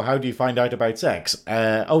going, oh, how do you find out about sex?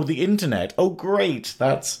 The internet. Oh, great.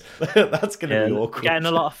 That's going to be awkward. Getting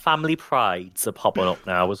a lot of family prides are popping up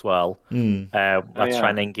now as well. That's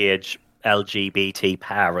trying to engage LGBT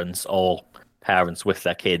parents or parents with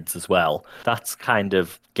their kids as well. That's kind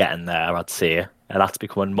of getting there, I'd say. And that's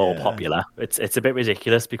becoming more popular. It's a bit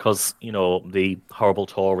ridiculous because, the horrible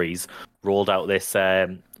Tories rolled out this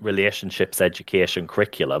relationships education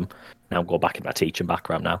curriculum. Now I'm going back in my teaching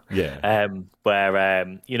background now. Where,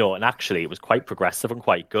 and actually it was quite progressive and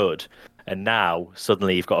quite good. And now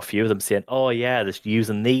suddenly you've got a few of them saying, oh yeah, they're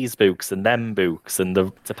using these books and them books, and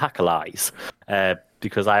it's a pack of lies.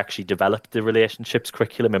 because I actually developed the relationships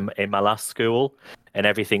curriculum in my last school, and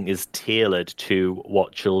everything is tailored to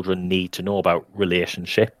what children need to know about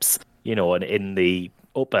relationships. And in the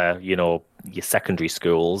upper, your secondary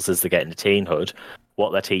schools, as they get into teenhood,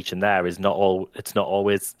 what they're teaching there is it's not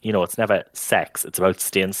always, it's never sex. It's about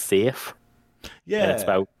staying safe. Yeah. And it's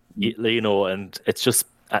about, and it's just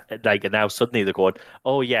like, now suddenly they're going,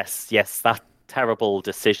 oh, yes, that terrible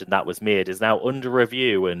decision that was made is now under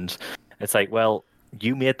review. And it's like, well,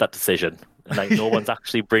 you made that decision. And like, no one's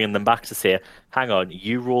actually bringing them back to say, hang on,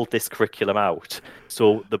 you rolled this curriculum out.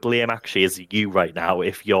 So the blame actually is you right now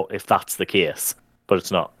if that's the case. But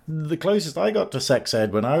it's not. The closest I got to sex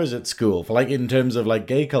ed when I was at school, for like in terms of like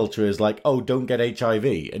gay culture, is like, oh, don't get HIV.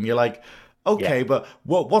 And you're like, okay, but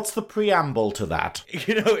what's the preamble to that?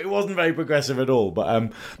 It wasn't very progressive at all.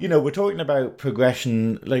 But, we're talking about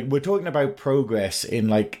progression, like we're talking about progress in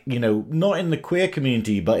like, not in the queer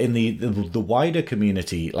community, but in the wider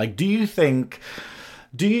community. Like, do you think,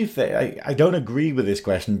 I don't agree with this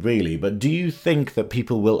question really, but do you think that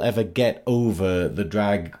people will ever get over the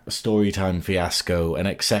drag storytime fiasco and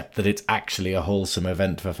accept that it's actually a wholesome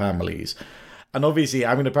event for families? And obviously,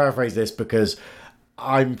 I'm going to paraphrase this because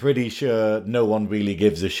I'm pretty sure no one really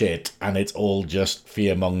gives a shit and it's all just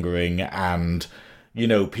fear-mongering and,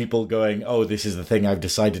 people going, oh, this is the thing I've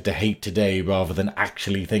decided to hate today, rather than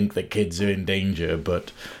actually think that kids are in danger.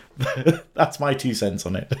 But that's my 2 cents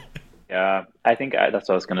on it. Yeah, I think that's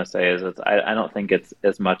what I was going to say is I don't think it's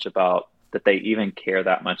as much about that they even care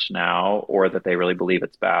that much now or that they really believe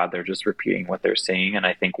it's bad. They're just repeating what they're seeing. And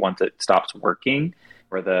I think once it stops working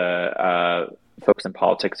for the folks in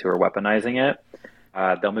politics who are weaponizing it,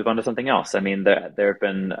 they'll move on to something else. I mean, there have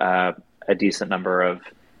been a decent number of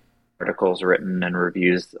articles written and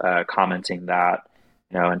reviews commenting that,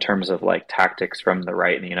 in terms of like tactics from the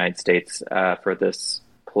right in the United States for this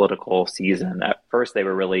political season. At first, they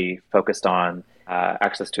were really focused on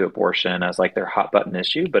access to abortion as like their hot button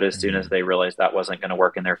issue. But as soon as they realized that wasn't going to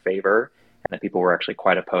work in their favor and that people were actually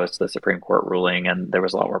quite opposed to the Supreme Court ruling and there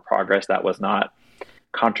was a lot more progress, that was not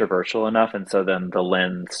controversial enough. And so then the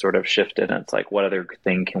lens sort of shifted and it's like, what other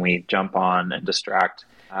thing can we jump on and distract?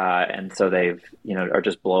 And so they've, are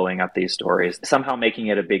just blowing up these stories, somehow making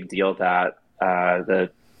it a big deal that the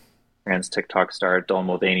trans TikTok star Dylan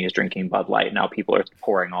Mulvaney is drinking Bud Light. Now people are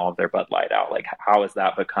pouring all of their Bud Light out. Like, how has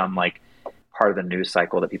that become like part of the news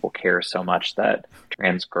cycle that people care so much that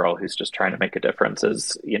trans girl who's just trying to make a difference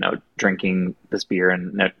is, drinking this beer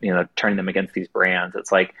and, turning them against these brands?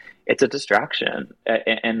 It's like, it's a distraction.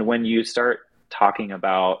 And when you start talking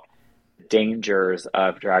about dangers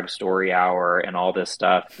of drag story hour and all this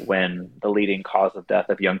stuff, when the leading cause of death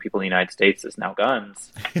of young people in the United States is now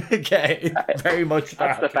guns. Okay, very much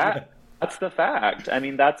that's the fact. That's the fact. I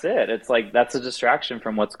mean, that's it. It's like, that's a distraction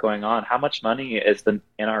from what's going on. How much money is the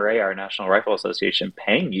NRA, our National Rifle Association,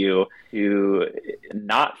 paying you to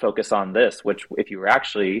not focus on this, which if you were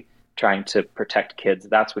actually trying to protect kids,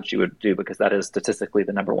 that's what you would do, because that is statistically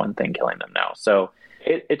the number one thing killing them now. So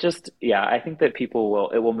it just, I think that it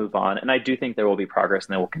will move on. And I do think there will be progress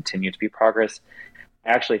and there will continue to be progress. I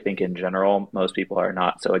actually think in general, most people are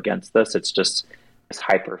not so against this. It's just this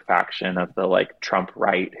hyper faction of the like Trump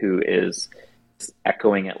right who is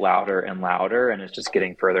echoing it louder and louder and is just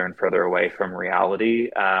getting further and further away from reality,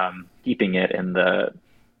 keeping it in the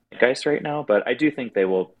zeitgeist right now. But I do think they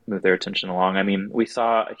will move their attention along. I mean, we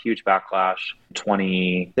saw a huge backlash in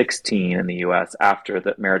 2016 in the US after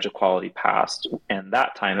the marriage equality passed. And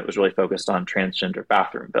that time it was really focused on transgender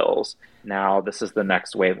bathroom bills. Now this is the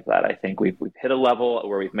next wave of that. I think we've hit a level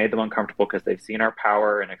where we've made them uncomfortable because they've seen our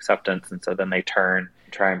power and acceptance. And so then they try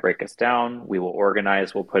and break us down. We will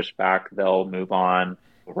organize, we'll push back, they'll move on,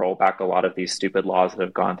 roll back a lot of these stupid laws that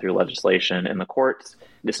have gone through legislation in the courts.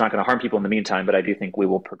 It's not going to harm people in the meantime, but I do think we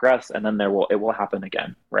will progress, and then it will happen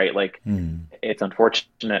again, right? Like, It's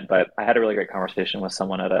unfortunate, but I had a really great conversation with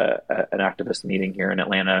someone at an activist meeting here in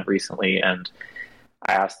Atlanta recently, and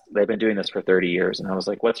I asked, they've been doing this for 30 years, and I was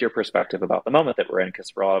like, what's your perspective about the moment that we're in?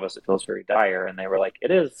 Because for all of us, it feels very dire. And they were like,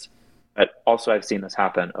 it is. But also I've seen this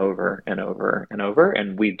happen over and over and over,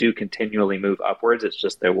 and we do continually move upwards. It's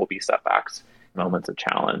just there will be setbacks, moments of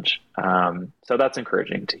challenge. So that's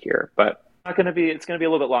encouraging to hear, but it's going to be a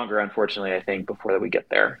little bit longer, unfortunately, I think, before we get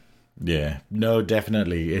there. Yeah, no,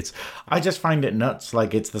 definitely. I just find it nuts.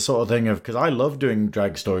 Like, it's the sort of thing of, because I love doing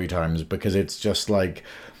drag story times because it's just like,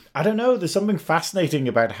 I don't know, there's something fascinating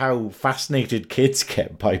about how fascinated kids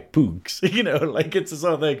get by books. Like, it's the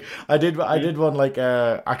sort of thing. I did one like,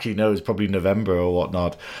 actually no, it was probably November or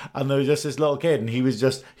whatnot. And there was just this little kid and he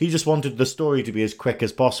just wanted the story to be as quick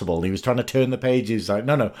as possible. And he was trying to turn the pages like,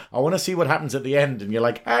 no, I want to see what happens at the end. And you're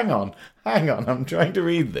like, hang on, hang on, I'm trying to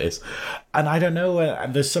read this. And I don't know,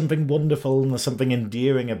 there's something wonderful and there's something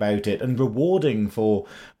endearing about it and rewarding for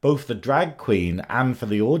both the drag queen and for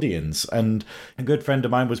the audience. And a good friend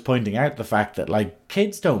of mine was pointing out the fact that, like,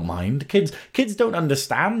 kids don't mind. Kids don't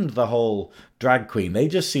understand the whole drag queen. They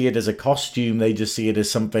just see it as a costume. They just see it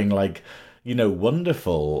as something like, you know,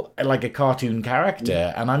 wonderful, like a cartoon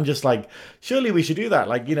character. And I'm just like, surely we should do that.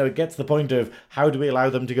 Like, you know, it gets the point of how do we allow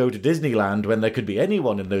them to go to Disneyland when there could be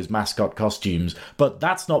anyone in those mascot costumes? But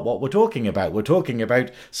that's not what we're talking about. We're talking about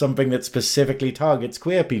something that specifically targets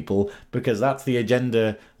queer people because that's the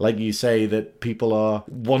agenda, like you say, that people are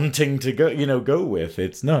wanting to go with.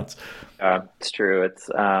 It's nuts. It's true. It's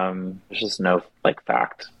there's just no like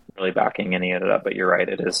fact really backing any of it up, but you're right,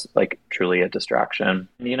 it is like truly a distraction.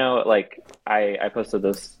 You know, like I posted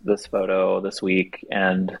this photo this week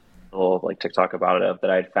and a little like TikTok about it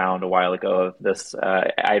that I'd found a while ago of this.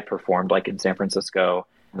 I had performed like in San Francisco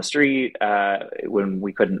on the street when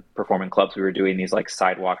we couldn't perform in clubs. We were doing these like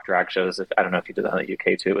sidewalk drag shows. I don't know if you did that in the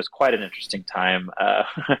UK too. It was quite an interesting time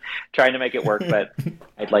trying to make it work. But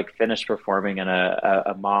I'd like finished performing and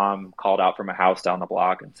a mom called out from a house down the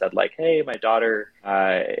block and said like, "Hey, my daughter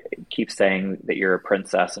keeps saying that you're a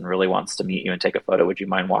princess and really wants to meet you and take a photo. Would you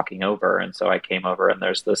mind walking over?" And so I came over and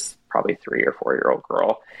there's this probably 3 or 4 year old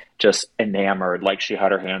girl just enamored, like she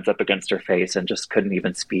had her hands up against her face and just couldn't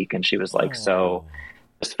even speak. And she was like, so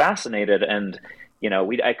just fascinated. And, you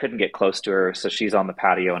know, I couldn't get close to her. So she's on the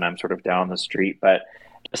patio and I'm sort of down the street, but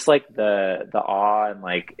just like the awe and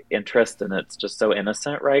like interest. And it's just so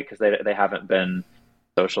innocent, right? Because they haven't been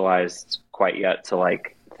socialized quite yet to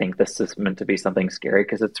like think this is meant to be something scary,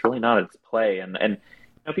 because it's really not. It's play. And you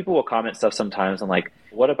know, people will comment stuff sometimes and like,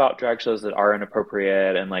 what about drag shows that are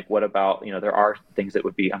inappropriate? And like, what about, you know, there are things that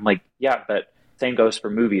would be, I'm like, yeah, but same goes for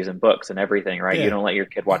movies and books and everything, right? Yeah. You don't let your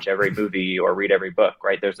kid watch every movie or read every book,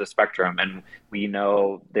 right? There's a spectrum, and we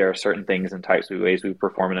know there are certain things and types of ways we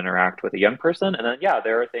perform and interact with a young person. And then, yeah,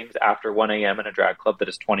 there are things after 1 a.m. in a drag club that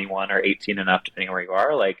is 21 or 18 and up, depending on where you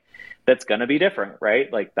are, like, that's going to be different,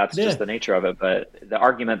 right? Like, that's just the nature of it. But the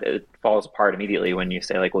argument, it falls apart immediately when you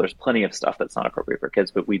say, like, well, there's plenty of stuff that's not appropriate for kids,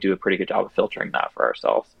 but we do a pretty good job of filtering that for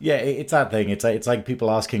ourselves. Yeah, it's that thing. It's like people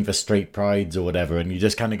asking for straight prides or whatever, and you're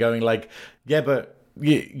just kind of going like, yeah, but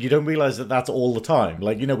you don't realize that that's all the time.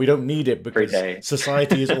 Like, you know, we don't need it because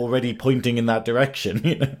society is already pointing in that direction,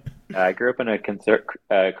 you know? I grew up in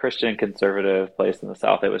a Christian conservative place in the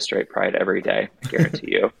South. It was straight pride every day, I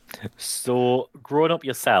guarantee you. So, growing up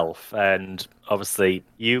yourself, and obviously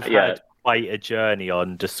you've had quite a journey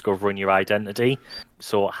on discovering your identity.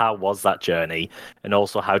 So, how was that journey? And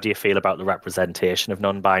also, how do you feel about the representation of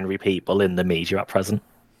non-binary people in the media at present?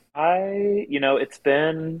 It's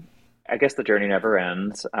been, I guess the journey never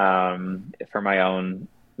ends. For my own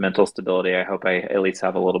mental stability, I hope I at least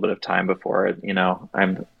have a little bit of time before, you know,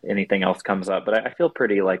 anything else comes up. But I feel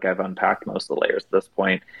pretty like I've unpacked most of the layers at this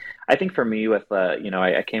point. I think for me with,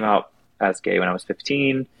 I came out as gay when I was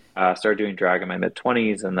 15, started doing drag in my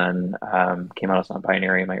mid-20s, and then came out as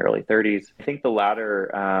non-binary in my early 30s. I think the latter,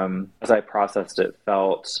 as I processed it,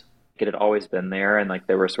 felt like it had always been there. And like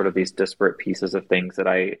there were sort of these disparate pieces of things that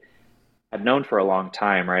I I've known for a long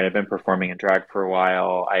time, right? I've been performing in drag for a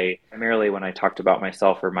while. Primarily when I talked about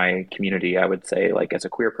myself or my community, I would say like as a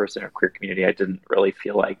queer person or queer community, I didn't really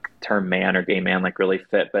feel like term man or gay man like really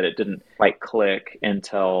fit, but it didn't quite click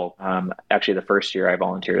until actually the first year I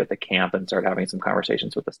volunteered at the camp and started having some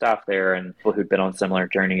conversations with the staff there and people who'd been on similar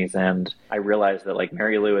journeys. And I realized that like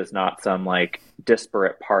Mary Lou is not some like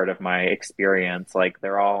disparate part of my experience. Like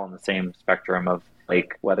they're all on the same spectrum of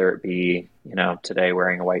like whether it be, you know, today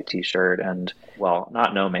wearing a white t-shirt and, well,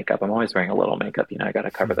 not no makeup. I'm always wearing a little makeup. You know, I got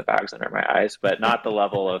to cover the bags under my eyes, but not the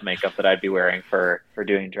level of makeup that I'd be wearing for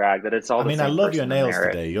doing drag. That it's all. I mean, I love your nails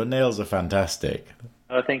today. Your nails are fantastic.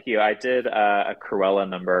 Oh, thank you. I did a Cruella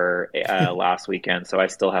number last weekend, so I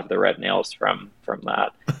still have the red nails from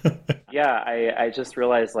that. Yeah, I just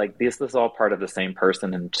realized like this is all part of the same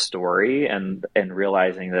person and story, and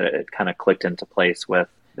realizing that it kind of clicked into place with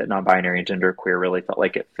that non-binary and genderqueer really felt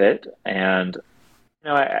like it fit. And, you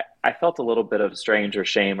know, I felt a little bit of strange or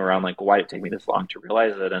shame around like, why did it take me this long to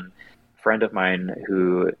realize it? And a friend of mine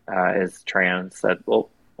who is trans said, well,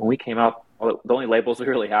 when we came out, well, the only labels we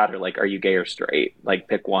really had are like, are you gay or straight? Like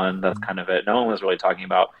pick one, that's kind of it. No one was really talking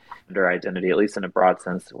about gender identity, at least in a broad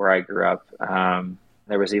sense where I grew up.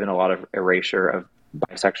 There was even a lot of erasure of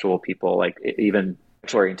bisexual people, like even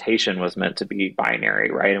sexual orientation was meant to be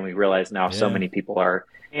binary, right? And we realize now so many people are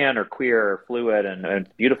pan or queer or fluid, and it's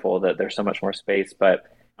beautiful that there's so much more space. But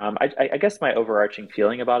I guess my overarching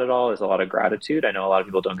feeling about it all is a lot of gratitude. I know a lot of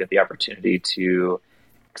people don't get the opportunity to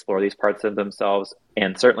explore these parts of themselves,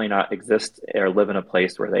 and certainly not exist or live in a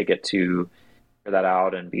place where they get to figure that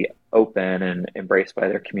out and be open and embraced by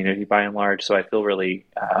their community by and large. So I feel really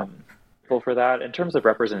grateful for that. In terms of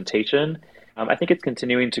representation, I think it's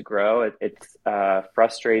continuing to grow. It's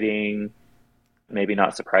frustrating, maybe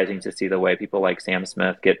not surprising, to see the way people like Sam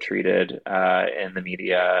Smith get treated in the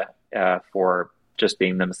media for just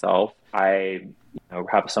being themselves. I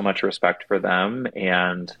have so much respect for them,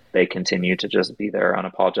 and they continue to just be their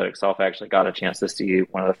unapologetic self. I actually got a chance to see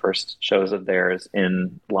one of the first shows of theirs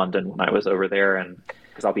in London when I was over there, and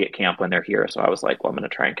because I'll be at camp when they're here, so I was like, well, I'm going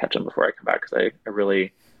to try and catch them before I come back, because I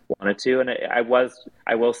really wanted to. And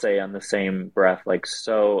I will say on the same breath, like,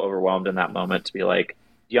 so overwhelmed in that moment to be like,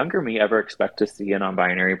 younger me ever expect to see a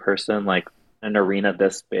non-binary person like an arena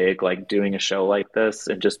this big, like doing a show like this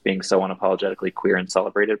and just being so unapologetically queer and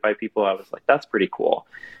celebrated by people? I was like, that's pretty cool.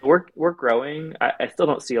 We're growing. I still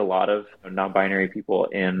don't see a lot of non-binary people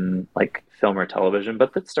in like film or television,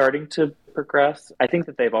 but that's starting to progress. I think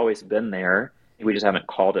that they've always been there. We just haven't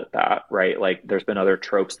called it that, right? Like there's been other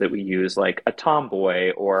tropes that we use, like a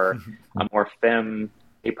tomboy or a more femme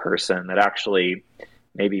person that actually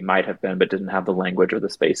maybe might have been, but didn't have the language or the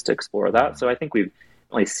space to explore that. So I think we've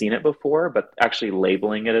only seen it before, but actually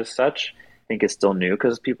labeling it as such, I think is still new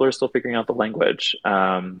because people are still figuring out the language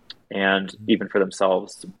and even for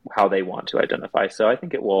themselves, how they want to identify. So I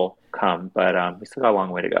think it will come, but we still got a long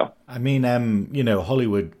way to go. I mean,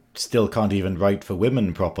 Hollywood still can't even write for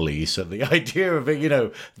women properly. So the idea of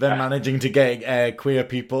them managing to get queer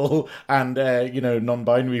people and,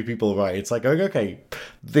 non-binary people right, it's like, okay,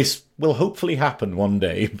 this will hopefully happen one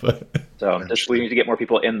day. But so we need to get more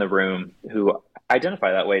people in the room who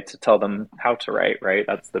identify that way to tell them how to write, right?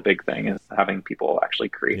 That's the big thing, is having people actually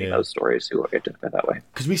creating those stories who identify that way.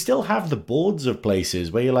 Because we still have the boards of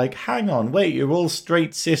places where you're like, hang on, wait, you're all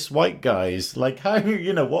straight cis white guys. Like, how,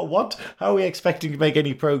 what? How are we expecting to make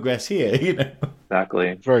any progress here?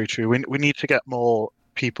 Exactly. Very true. We need to get more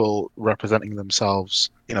people representing themselves,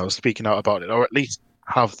 speaking out about it, or at least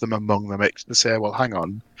have them among the mix to say, well, hang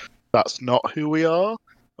on, that's not who we are.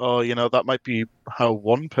 Or, that might be how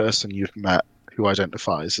one person you've met who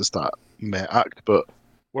identifies as that may act, but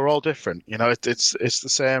we're all different. It's the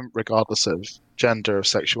same regardless of gender or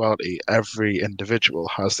sexuality. Every individual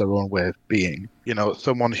has their own way of being.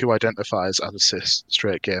 Someone who identifies as a cis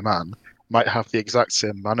straight gay man might have the exact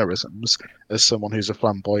same mannerisms as someone who's a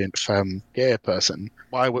flamboyant femme gay person.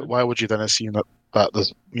 Why would you then assume that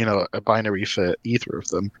there's a binary for either of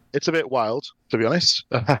them? It's a bit wild, to be honest,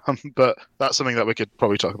 but that's something that we could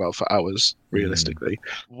probably talk about for hours, realistically.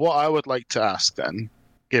 What I would like to ask then,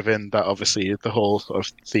 given that obviously the whole sort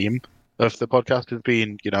of theme of the podcast has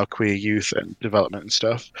been, queer youth and development and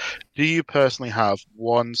stuff, do you personally have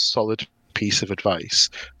one solid piece of advice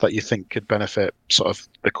that you think could benefit sort of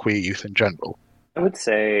the queer youth in general? I would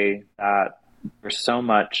say that there's so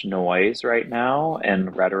much noise right now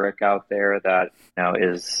and rhetoric out there that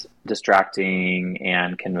is distracting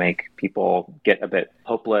and can make people get a bit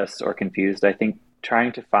hopeless or confused. I think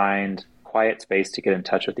trying to find quiet space to get in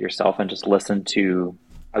touch with yourself and just listen to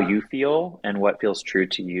how you feel and what feels true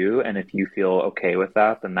to you, and if you feel okay with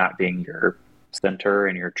that, then that being your center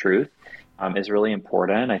and your truth is really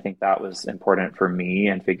important. I think that was important for me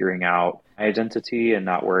in figuring out my identity and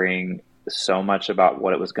not worrying so much about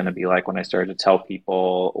what it was going to be like when I started to tell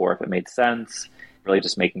people or if it made sense, really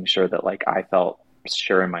just making sure that like I felt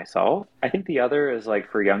sure in myself. I think the other is like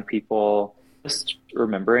for young people, just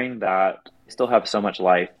remembering that they still have so much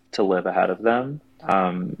life to live ahead of them,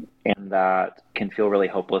 and that can feel really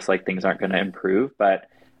hopeless, like things aren't going to improve. But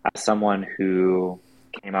as someone who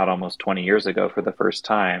came out almost 20 years ago for the first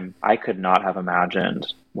time, I could not have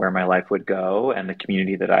imagined where my life would go and the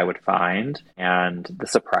community that I would find and the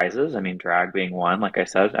surprises. I mean, drag being one, like I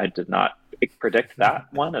said, I did not predict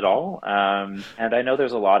that one at all. And I know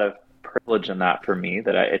there's a lot of privilege in that for me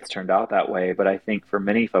that it's turned out that way. But I think for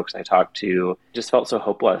many folks I talked to, just felt so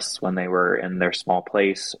hopeless when they were in their small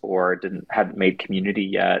place or hadn't made community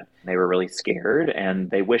yet. They were really scared and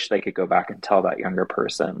they wish they could go back and tell that younger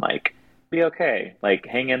person, like, be okay, like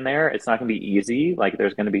hang in there. It's not going to be easy. Like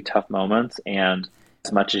there's going to be tough moments. And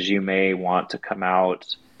as much as you may want to come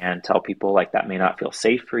out and tell people, like, that may not feel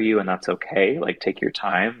safe for you, and that's okay. Like, take your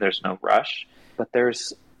time. There's no rush. But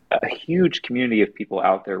there's a huge community of people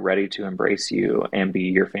out there ready to embrace you and be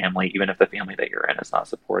your family, even if the family that you're in is not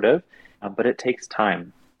supportive. But it takes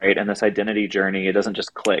time, right? And this identity journey, it doesn't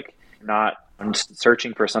just click. You're not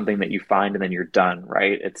searching for something that you find and then you're done,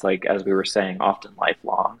 right? It's like, as we were saying, often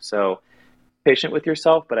lifelong. So patient with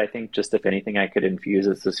yourself, but I think just if anything I could infuse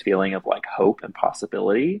is this feeling of like hope and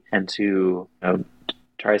possibility, and to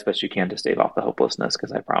try as best you can to stave off the hopelessness,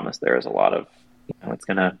 because I promise there is a lot of, it's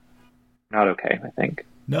gonna not okay, I think.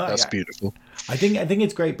 No, That's beautiful. I think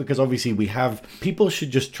it's great because obviously people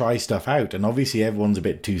should just try stuff out, and obviously everyone's a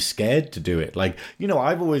bit too scared to do it. Like,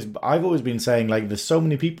 I've always been saying, like, there's so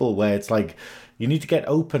many people where it's like you need to get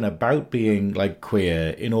open about being like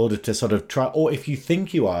queer in order to sort of try, or if you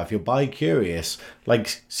think you are, if you're bi-curious,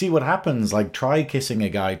 like, see what happens. Like, try kissing a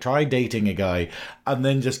guy, try dating a guy, and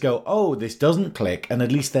then just go, oh, this doesn't click, and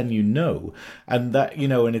at least then and that,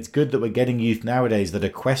 and it's good that we're getting youth nowadays that are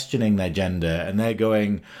questioning their gender, and they're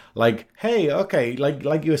going like, hey, okay,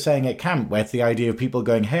 like you were saying at camp, where it's the idea of people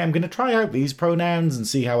going, hey, I'm going to try out these pronouns and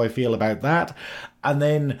see how I feel about that, and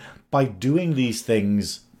then by doing these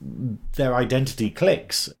things, their identity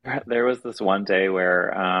clicks. There was this one day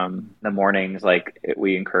where the mornings, like,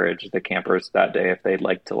 we encouraged the campers that day, if they'd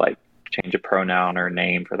like to like change a pronoun or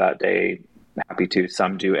name for that day, happy to.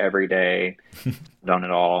 Some do every day, don't at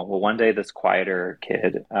all. Well, one day this quieter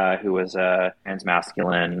kid who was a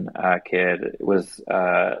transmasculine kid, was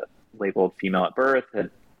labeled female at birth,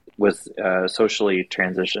 was socially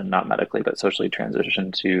transitioned, not medically, but socially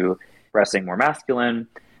transitioned to expressing more masculine.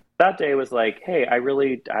 That day was like, hey, I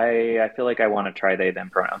feel like I want to try they,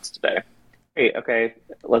 them pronouns today. Hey, okay,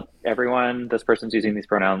 this person's using these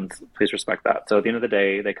pronouns, please respect that. So at the end of the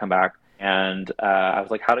day, they come back, and I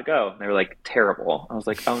was like, how'd it go? And they were like, terrible. I was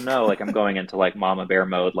like, oh no, like, I'm going into like mama bear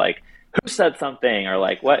mode, like, who said something, or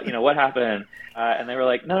like, what happened? And they were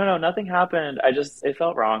like, no, nothing happened. It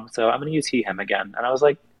felt wrong, so I'm going to use he, him again. And I was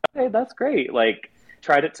like, okay, that's great. Like,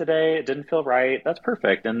 tried it today, it didn't feel right, that's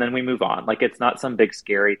perfect. And then we move on. Like, it's not some big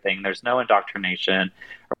scary thing. There's no indoctrination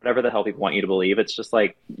or whatever the hell people want you to believe. It's just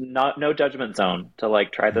like no judgment zone to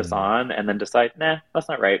like try this on and then decide, nah, that's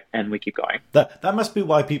not right, and we keep going. That must be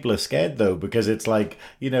why people are scared, though, because it's like,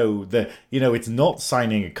 it's not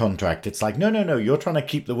signing a contract. It's like, no, you're trying to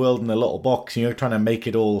keep the world in a little box, and you're trying to make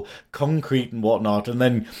it all concrete and whatnot, and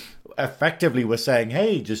then effectively we're saying,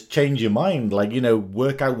 hey, just change your mind, like,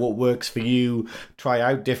 work out what works for you, try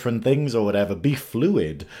out different things or whatever, be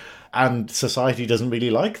fluid. And society doesn't really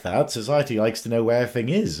like that. Society likes to know where everything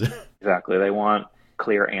is. Exactly. They want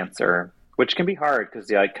clear answer, which can be hard because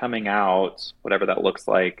coming out, whatever that looks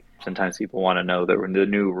like, sometimes people want to know the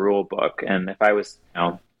new rule book. And if I was,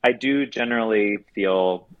 I do generally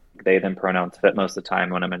feel they, them pronouns fit most of the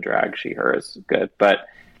time. When I'm in drag, she, her is good, but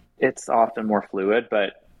it's often more fluid.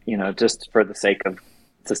 But just for the sake of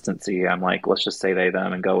consistency, I'm like, let's just say they,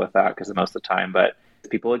 them, and go with that, because most of the time. But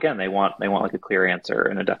people, again, they want like a clear answer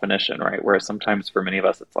and a definition, right? Whereas sometimes for many of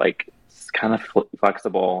us, it's like, it's kind of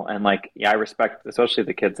flexible. And like, yeah, I respect especially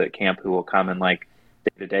the kids at camp who will come and like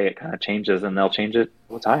day to day it kind of changes, and they'll change it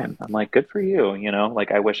all the time. I'm like, good for you,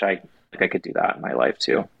 like, I wish I could do that in my life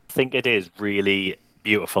too. I think it is really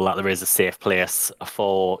beautiful that there is a safe place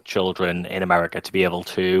for children in America to be able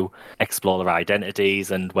to explore their identities,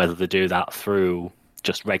 and whether they do that through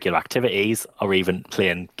just regular activities or even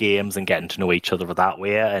playing games and getting to know each other that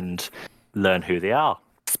way and learn who they are.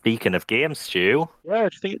 Speaking of games, Stu. Yeah,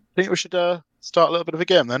 do you think we should start a little bit of a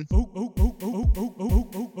game then?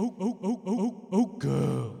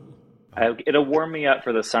 Girl. It'll warm me up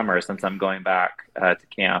for the summer, since I'm going back to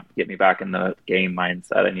camp, get me back in the game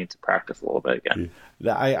mindset. I need to practice a little bit again.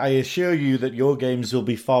 I assure you that your games will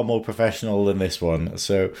be far more professional than this one.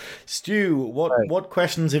 So, Stu, what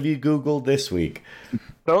questions have you Googled this week?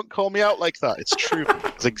 Don't call me out like that. It's true.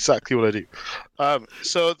 It's exactly what I do.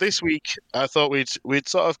 So this week, I thought we'd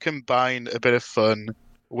sort of combine a bit of fun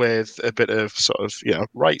with a bit of sort of,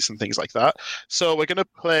 rights and things like that. So we're going to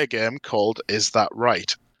play a game called Is That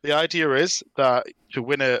Right? The idea is that to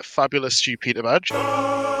win a fabulous Stu Peter badge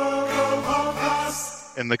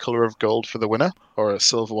in the colour of gold for the winner, or a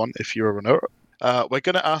silver one if you're a runner, we're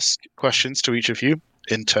going to ask questions to each of you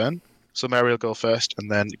in turn. So Mary will go first, and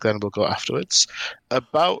then Glenn will go afterwards.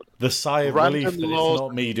 About the sigh of relief that it's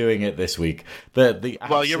not me doing it this week. The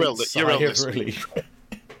well, you're ill this relief.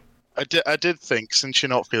 I did think, since you're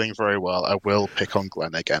not feeling very well, I will pick on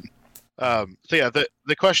Glenn again. So yeah,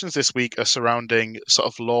 the questions this week are surrounding sort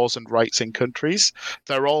of laws and rights in countries.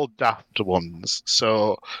 They're all daft ones,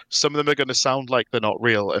 so some of them are going to sound like they're not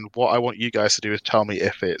real, and what I want you guys to do is tell me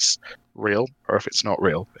if it's real or if it's not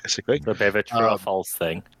real, basically. A bit of a true or false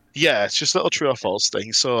thing. Yeah, it's just a little true or false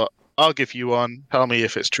thing. So I'll give you one, tell me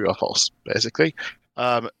if it's true or false, basically.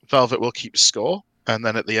 Velvet will keep score, and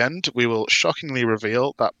then at the end, we will shockingly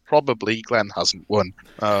reveal that probably Glenn hasn't won.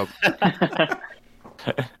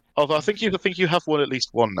 Although I think you have won at least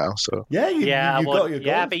one now. So yeah, you got your goal.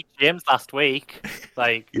 Yeah, I beat James last week.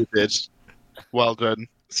 Like you did. Well done.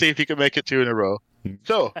 See if you can make it 2 in a row.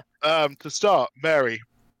 So to start, Mary,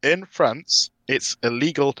 in France, It's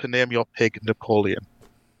illegal to name your pig Napoleon.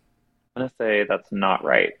 I'm gonna say that's not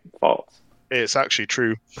right. False. It's actually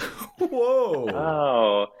true. Whoa.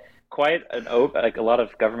 Oh, quite like a lot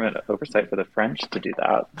of government oversight for the French to do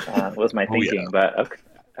that. Was my thinking, but okay.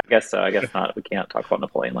 I guess so. I guess not. We can't talk about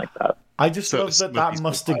Napoleon like that. I just love that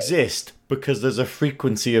must exist because there's a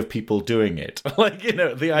frequency of people doing it. Like,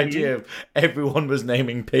 the idea of everyone was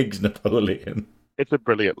naming pigs Napoleon. It's a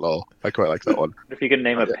brilliant law. I quite like that one. If you could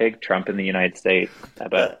name a pig Trump in the United States, I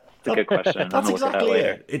bet it's a good question. That's exactly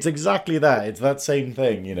it. It's exactly that. It's that same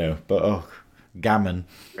thing, but gammon.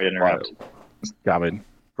 Right in around. Gammon.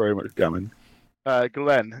 Very much gammon.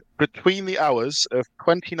 Glenn, between the hours of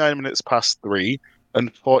 29 minutes past 3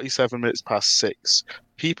 and 47 minutes past 6,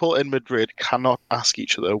 people in Madrid cannot ask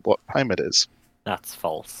each other what time it is. That's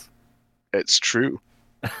false. It's true.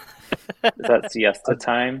 Is that siesta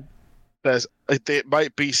time? It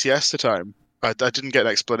might be siesta time. I didn't get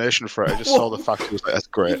an explanation for it. I just saw the fact. It was like, that's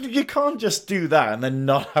great. You can't just do that and then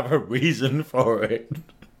not have a reason for it. I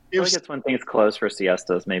think it's when things close for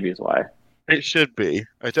siestas, maybe is why. It should be.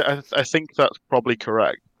 I think that's probably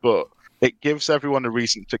correct, but it gives everyone a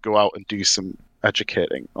reason to go out and do some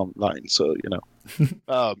educating online, so,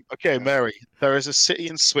 Okay, Mary, there is a city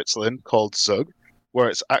in Switzerland called Zug where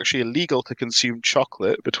it's actually illegal to consume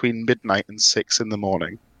chocolate between midnight and 6 in the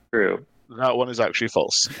morning. True. That one is actually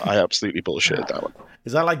false. I absolutely bullshitted that one.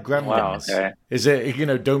 Is that like gremlins? Wow, okay. Is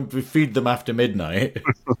it, don't feed them after midnight?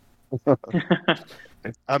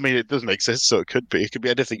 I mean, it doesn't exist, so it could be. It could be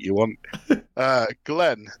anything you want.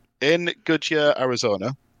 Glenn, in Goodyear,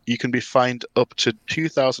 Arizona, you can be fined up to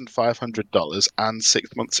 $2,500 and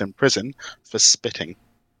 6 months in prison for spitting.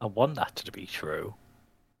 I want that to be true.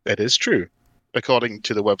 It is true, according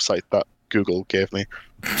to the website that Google gave me.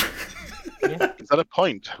 Yeah. Is that a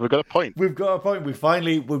point? Have we got a point? We've got a point.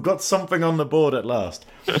 We've got something on the board at last.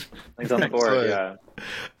 Things on the board,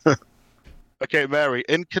 yeah. Okay, Mary,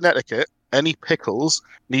 in Connecticut, any pickles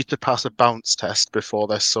need to pass a bounce test before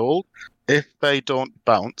they're sold. If they don't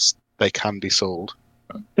bounce, they can be sold.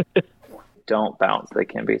 Don't bounce, they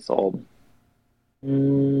can be sold.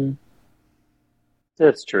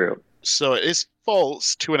 That's true. So it is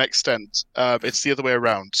false to an extent. It's the other way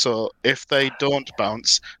around. So if they don't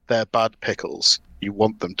bounce, they're bad pickles. You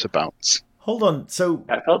want them to bounce. Hold on. So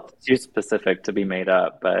I felt too specific to be made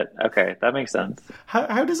up, but okay, that makes sense.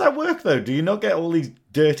 how does that work though? Do you not get all these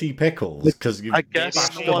dirty pickles because you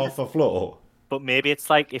bashed them off the floor? But maybe it's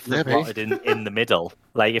like if they're rotted in the middle.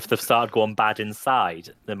 Like if they've started going bad inside,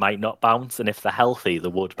 they might not bounce, and if they're healthy, they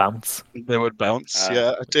would bounce. They would bounce.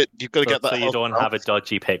 Yeah, you've got to get that. So you don't have a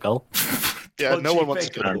dodgy pickle. Yeah, no one wants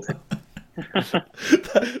to.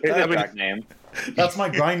 That's name. That's my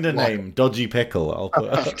grinder name, Dodgy Pickle.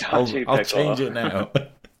 I'll change it now.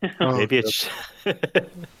 Maybe it's.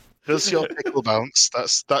 Does your pickle bounce?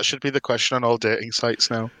 That should be the question on all dating sites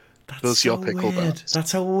now. Does your pickle bounce?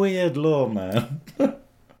 That's a weird law, man.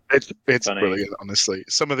 It's brilliant, honestly.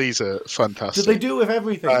 Some of these are fantastic. Did they do with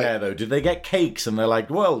everything there, though? Did they get cakes and they're like,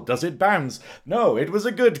 well, does it bounce? No, it was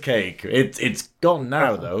a good cake. It's gone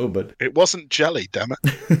now, though, but... It wasn't jelly, damn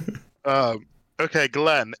it. Okay,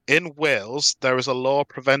 Glenn, in Wales, there is a law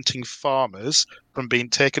preventing farmers from being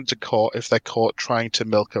taken to court if they're caught trying to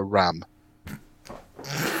milk a ram.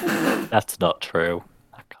 That's not true.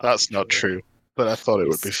 That's not true, but I thought it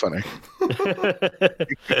would be funny.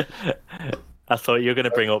 I thought you were going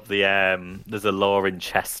to bring up there's a law in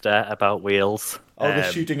Chester about Wales. Oh,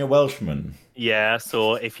 they're shooting a Welshman. Yeah,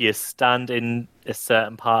 so if you stand in a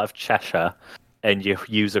certain part of Cheshire and you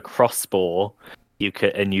use a crossbow,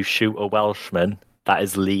 and you shoot a Welshman, that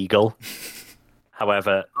is legal.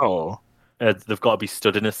 However, they've got to be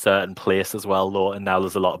stood in a certain place as well, though, and now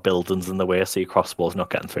there's a lot of buildings in the way, so your crossbow's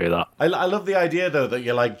not getting through that. I love the idea, though, that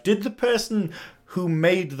you're like, did the person who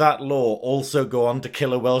made that law also go on to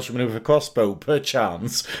kill a Welshman with a crossbow,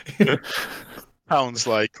 perchance? Sounds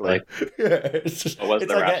likely. Yeah, it's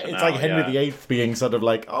like Henry VIII being sort of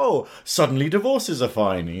like, oh, suddenly divorces are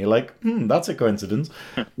fine. And you're like, that's a coincidence.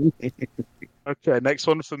 Okay, next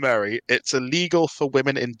one for Mary. It's illegal for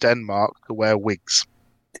women in Denmark to wear wigs.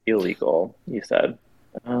 It's illegal, you said.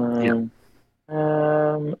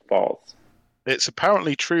 False. It's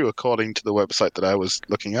apparently true, according to the website that I was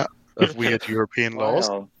looking at, of weird European laws.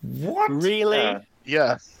 Wow. What? Really?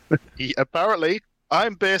 Yeah. Apparently,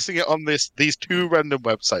 I'm basing it on these two random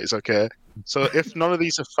websites, okay? So if none of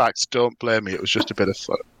these are facts, don't blame me. It was just a bit of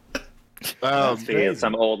fun. Must be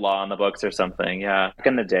some old law in the books or something. Yeah, back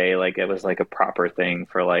in the day, like it was like a proper thing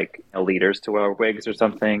for like leaders to wear wigs or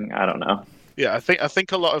something. I don't know. Yeah, I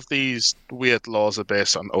think a lot of these weird laws are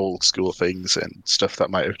based on old school things and stuff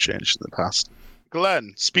that might have changed in the past.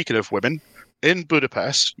 Glenn, speaking of women, in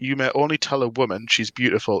Budapest, you may only tell a woman she's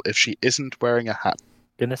beautiful if she isn't wearing a hat.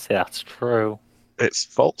 Gonna say that's true. It's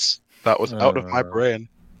false. That was out of my brain.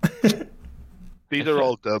 These are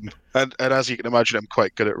all dumb. And as you can imagine, I'm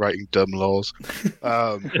quite good at writing dumb laws.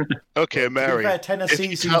 Okay, Mary. Fair,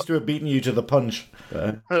 Tennessee seems to have beaten you to the punch.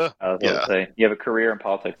 I was going to say, you have a career in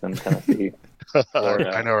politics in Tennessee.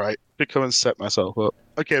 I know, right? To come and set myself up.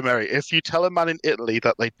 Okay, Mary, if you tell a man in Italy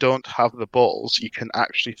that they don't have the balls, you can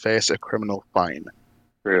actually face a criminal fine.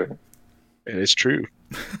 True. It is true.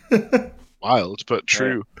 Wild, but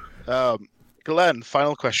true. Yeah. Glenn,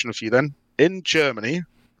 final question for you then. In Germany,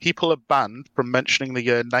 people are banned from mentioning the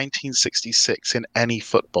year 1966 in any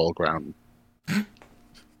football ground.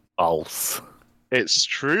 False. It's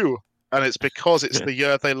true. And it's because it's the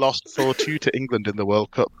year they lost 4-2 to England in the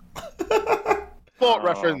World Cup. Sport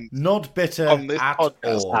reference. Not bitter on this at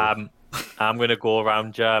podcast. all. I'm going to go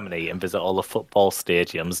around Germany and visit all the football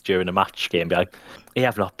stadiums during a match game and be like, I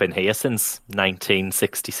have not been here since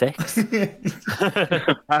 1966.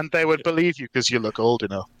 And they would believe you because you look old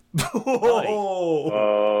enough.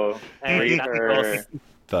 Oh, Hey, that's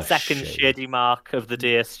the second shady mark of the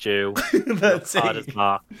day, Stu. That's Hardest it.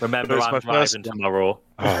 mark. Remember, That I'm was my first driving one. tomorrow.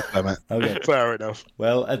 Oh, damn it. Okay. Fair enough.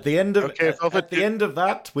 Well, at the end of Okay, at the end of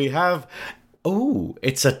that, we have. Oh,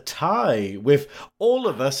 it's a tie with all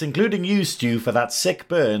of us, including you, Stu, for that sick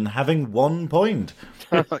burn, having 1 point.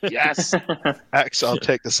 Yes. X, I'll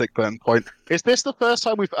take the sick burn point. Is this the first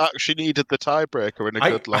time we've actually needed the tiebreaker in a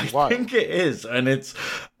good long while? I think it is, and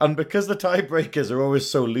because the tiebreakers are always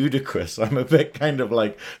so ludicrous, I'm a bit kind of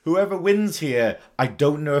like, whoever wins here, I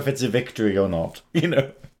don't know if it's a victory or not. You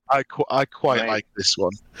know, I quite like this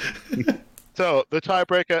one. So the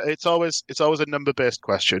tiebreaker, it's always a number-based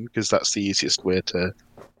question because that's the easiest way to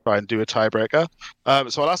try and do a tiebreaker.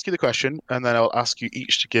 So I'll ask you the question, and then I'll ask you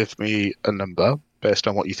each to give me a number based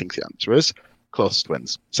on what you think the answer is. Closest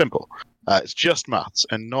wins. Simple. It's just maths,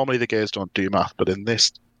 and normally the gays don't do math, but in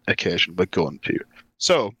this occasion we're going to.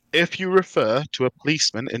 So if you refer to a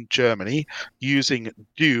policeman in Germany using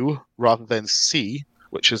du rather than sie,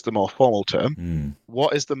 which is the more formal term,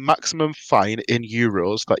 what is the maximum fine in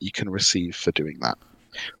euros that you can receive for doing that?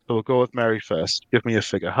 So we'll go with Mary first. Give me a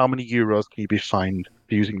figure. How many euros can you be fined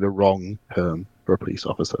for using the wrong term for a police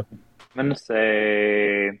officer? I'm going to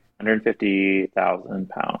say 150,000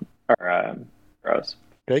 pounds or euros.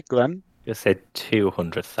 Okay, Glenn? You said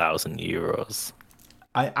 200,000 euros.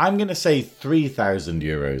 I'm going to say 3,000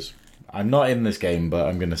 euros. I'm not in this game, but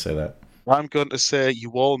I'm going to say that. I'm going to say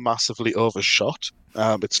you all massively overshot.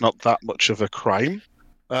 It's not that much of a crime.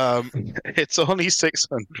 It's only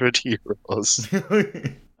 600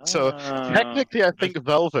 euros. So technically, I think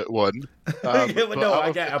Velvet won.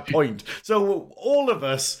 I get a point. So all of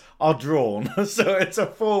us are drawn. So it's a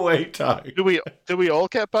 4-way tie. Do we all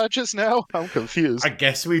get badges now? I'm confused. I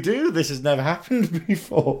guess we do. This has never happened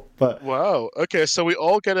before. But Wow. Okay, so we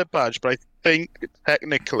all get a badge, but I think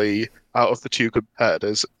technically, out of the two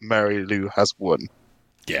competitors, Mary Lou has won.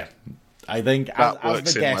 yeah, I think That as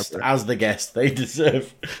works the in my guest, brain.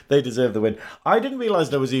 they deserve the win. I didn't realize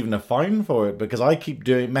there was even a fine for it because I keep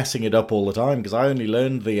messing it up all the time because I only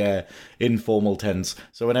learned the informal tense.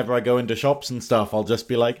 So whenever I go into shops and stuff, I'll just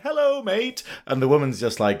be like, "Hello, mate," and the woman's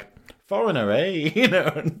just like, "Foreigner, eh?" You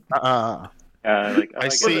know. I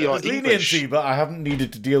see your There's leniency, English. but I haven't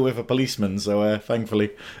needed to deal with a policeman, so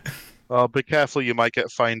thankfully. Oh, be careful, you might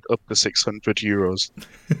get fined up to 600 euros.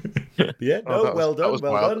 Yeah, Oh, that well was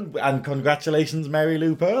done, wild. and congratulations, Mary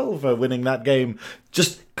Lou Pearl, for winning that game,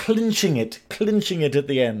 just clinching it at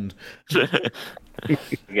the end.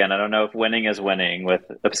 Again, I don't know if winning is winning with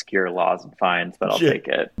obscure laws and fines, but I'll take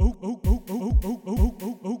it.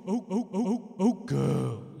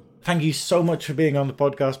 Thank you so much for being on the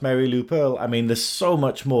podcast, Mary Lou Pearl. I mean, there's so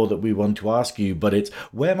much more that we want to ask you, but it's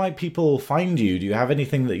where might people find you? Do you have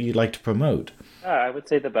anything that you'd like to promote? I would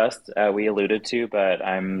say the best we alluded to, but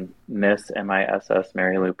I'm Miss MISS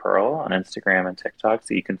Mary Lou Pearl on Instagram and TikTok,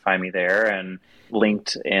 so you can find me there. And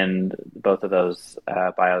linked in both of those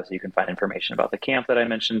bios, you can find information about the camp that I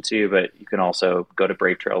mentioned too, but you can also go to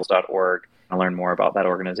bravetrails.org and learn more about that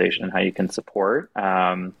organization and how you can support.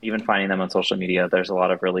 Even finding them on social media, there's a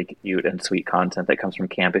lot of really cute and sweet content that comes from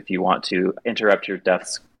camp. If you want to interrupt your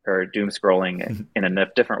deaths or doom scrolling in a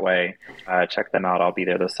different way, check them out. I'll be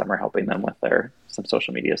there this summer helping them with some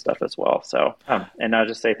social media stuff as well. So, and I'll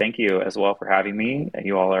just say thank you as well for having me.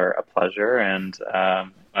 You all are a pleasure, and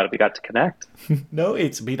Glad we got to connect. No,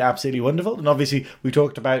 it's been absolutely wonderful. And obviously, we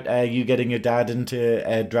talked about you getting your dad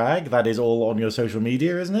into drag. That is all on your social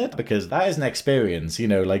media, isn't it? Because that is an experience,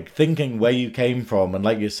 like thinking where you came from. And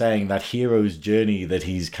like you're saying, that hero's journey that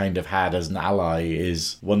he's kind of had as an ally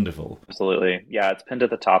is wonderful. Absolutely. Yeah, it's pinned at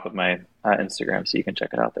the top of my Instagram, so you can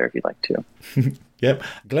check it out there if you'd like to. Yep.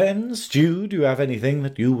 Glenn, Stu, do you have anything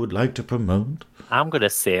that you would like to promote? I'm going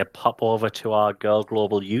to say pop over to our Girl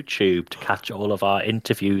Global YouTube to catch all of our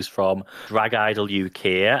interviews from Drag Idol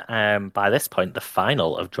UK. By this point, the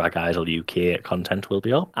final of Drag Idol UK content will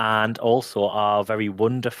be up. And also our very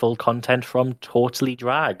wonderful content from Totally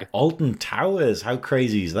Drag. Alton Towers, how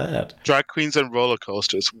crazy is that? Drag queens and roller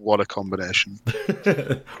coasters, what a combination.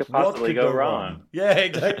 Could possibly go wrong. Yeah,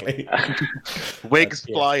 exactly. Wigs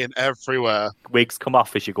flying everywhere. Wigs come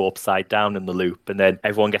off as you go upside down in the loop, and then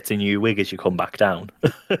everyone gets a new wig as you come back down.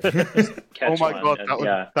 Oh my god,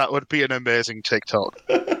 that would be an amazing TikTok.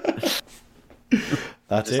 That's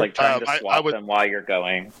just it. like trying to swap them while you're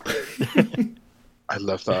going. I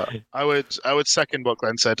love that. I would second what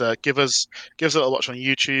Glenn said. Give us a little watch on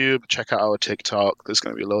YouTube. Check out our TikTok. There's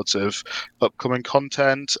going to be loads of upcoming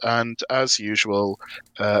content, and as usual,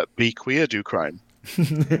 be queer, do crime.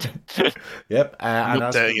 Yep. I'm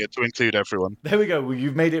updating it to include everyone. There we go.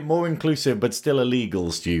 You've made it more inclusive, but still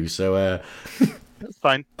illegal, Stu. So That's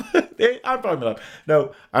fine. I'm fine with that.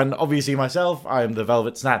 No, and obviously myself, I'm the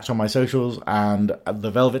Velvet Snatch on my socials and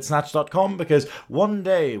thevelvetsnatch.com, because one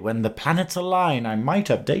day when the planets align, I might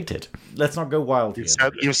update it. Let's not go wild here.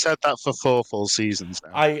 You've said that for 4 full seasons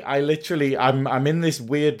now. I literally, I'm in this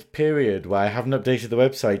weird period where I haven't updated the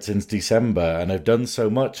website since December, and I've done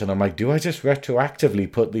so much, and I'm like, do I just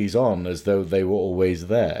retroactively put these on as though they were always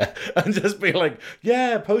there? And just be like,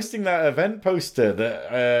 yeah, posting that event poster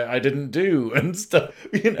that I didn't do and stuff,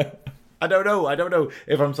 I don't know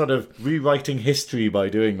if I'm sort of rewriting history by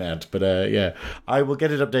doing that, but yeah, I will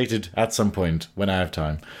get it updated at some point when I have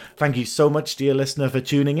time. Thank you so much, dear listener, for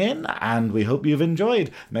tuning in, and we hope you've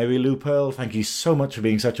enjoyed. Mary Lou Pearl, thank you so much for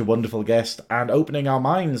being such a wonderful guest and opening our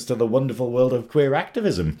minds to the wonderful world of queer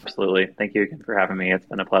activism. Absolutely. Thank you again for having me. It's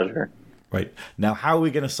been a pleasure. Right. Now, how are we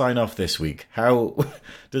going to sign off this week?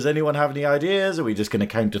 Does anyone have any ideas? Are we just going to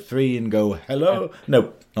count to 3 and go, hello?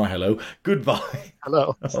 No, not hello. Goodbye.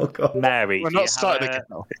 Hello. Oh, God. Mary, We're not starting again.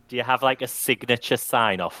 Do you have like a signature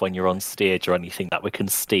sign-off when you're on stage or anything that we can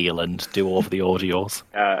steal and do over the audios?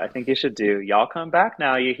 I think you should do, y'all come back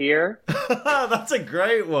now, you hear? That's a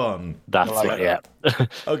great one. That's it, yeah.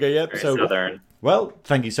 Okay, yep. Very So, Southern. well,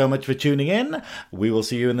 thank you so much for tuning in. We will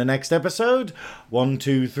see you in the next episode. 1,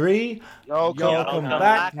 2, 3. Y'all come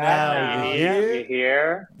back now. You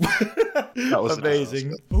hear? That was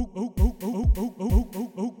Amazing.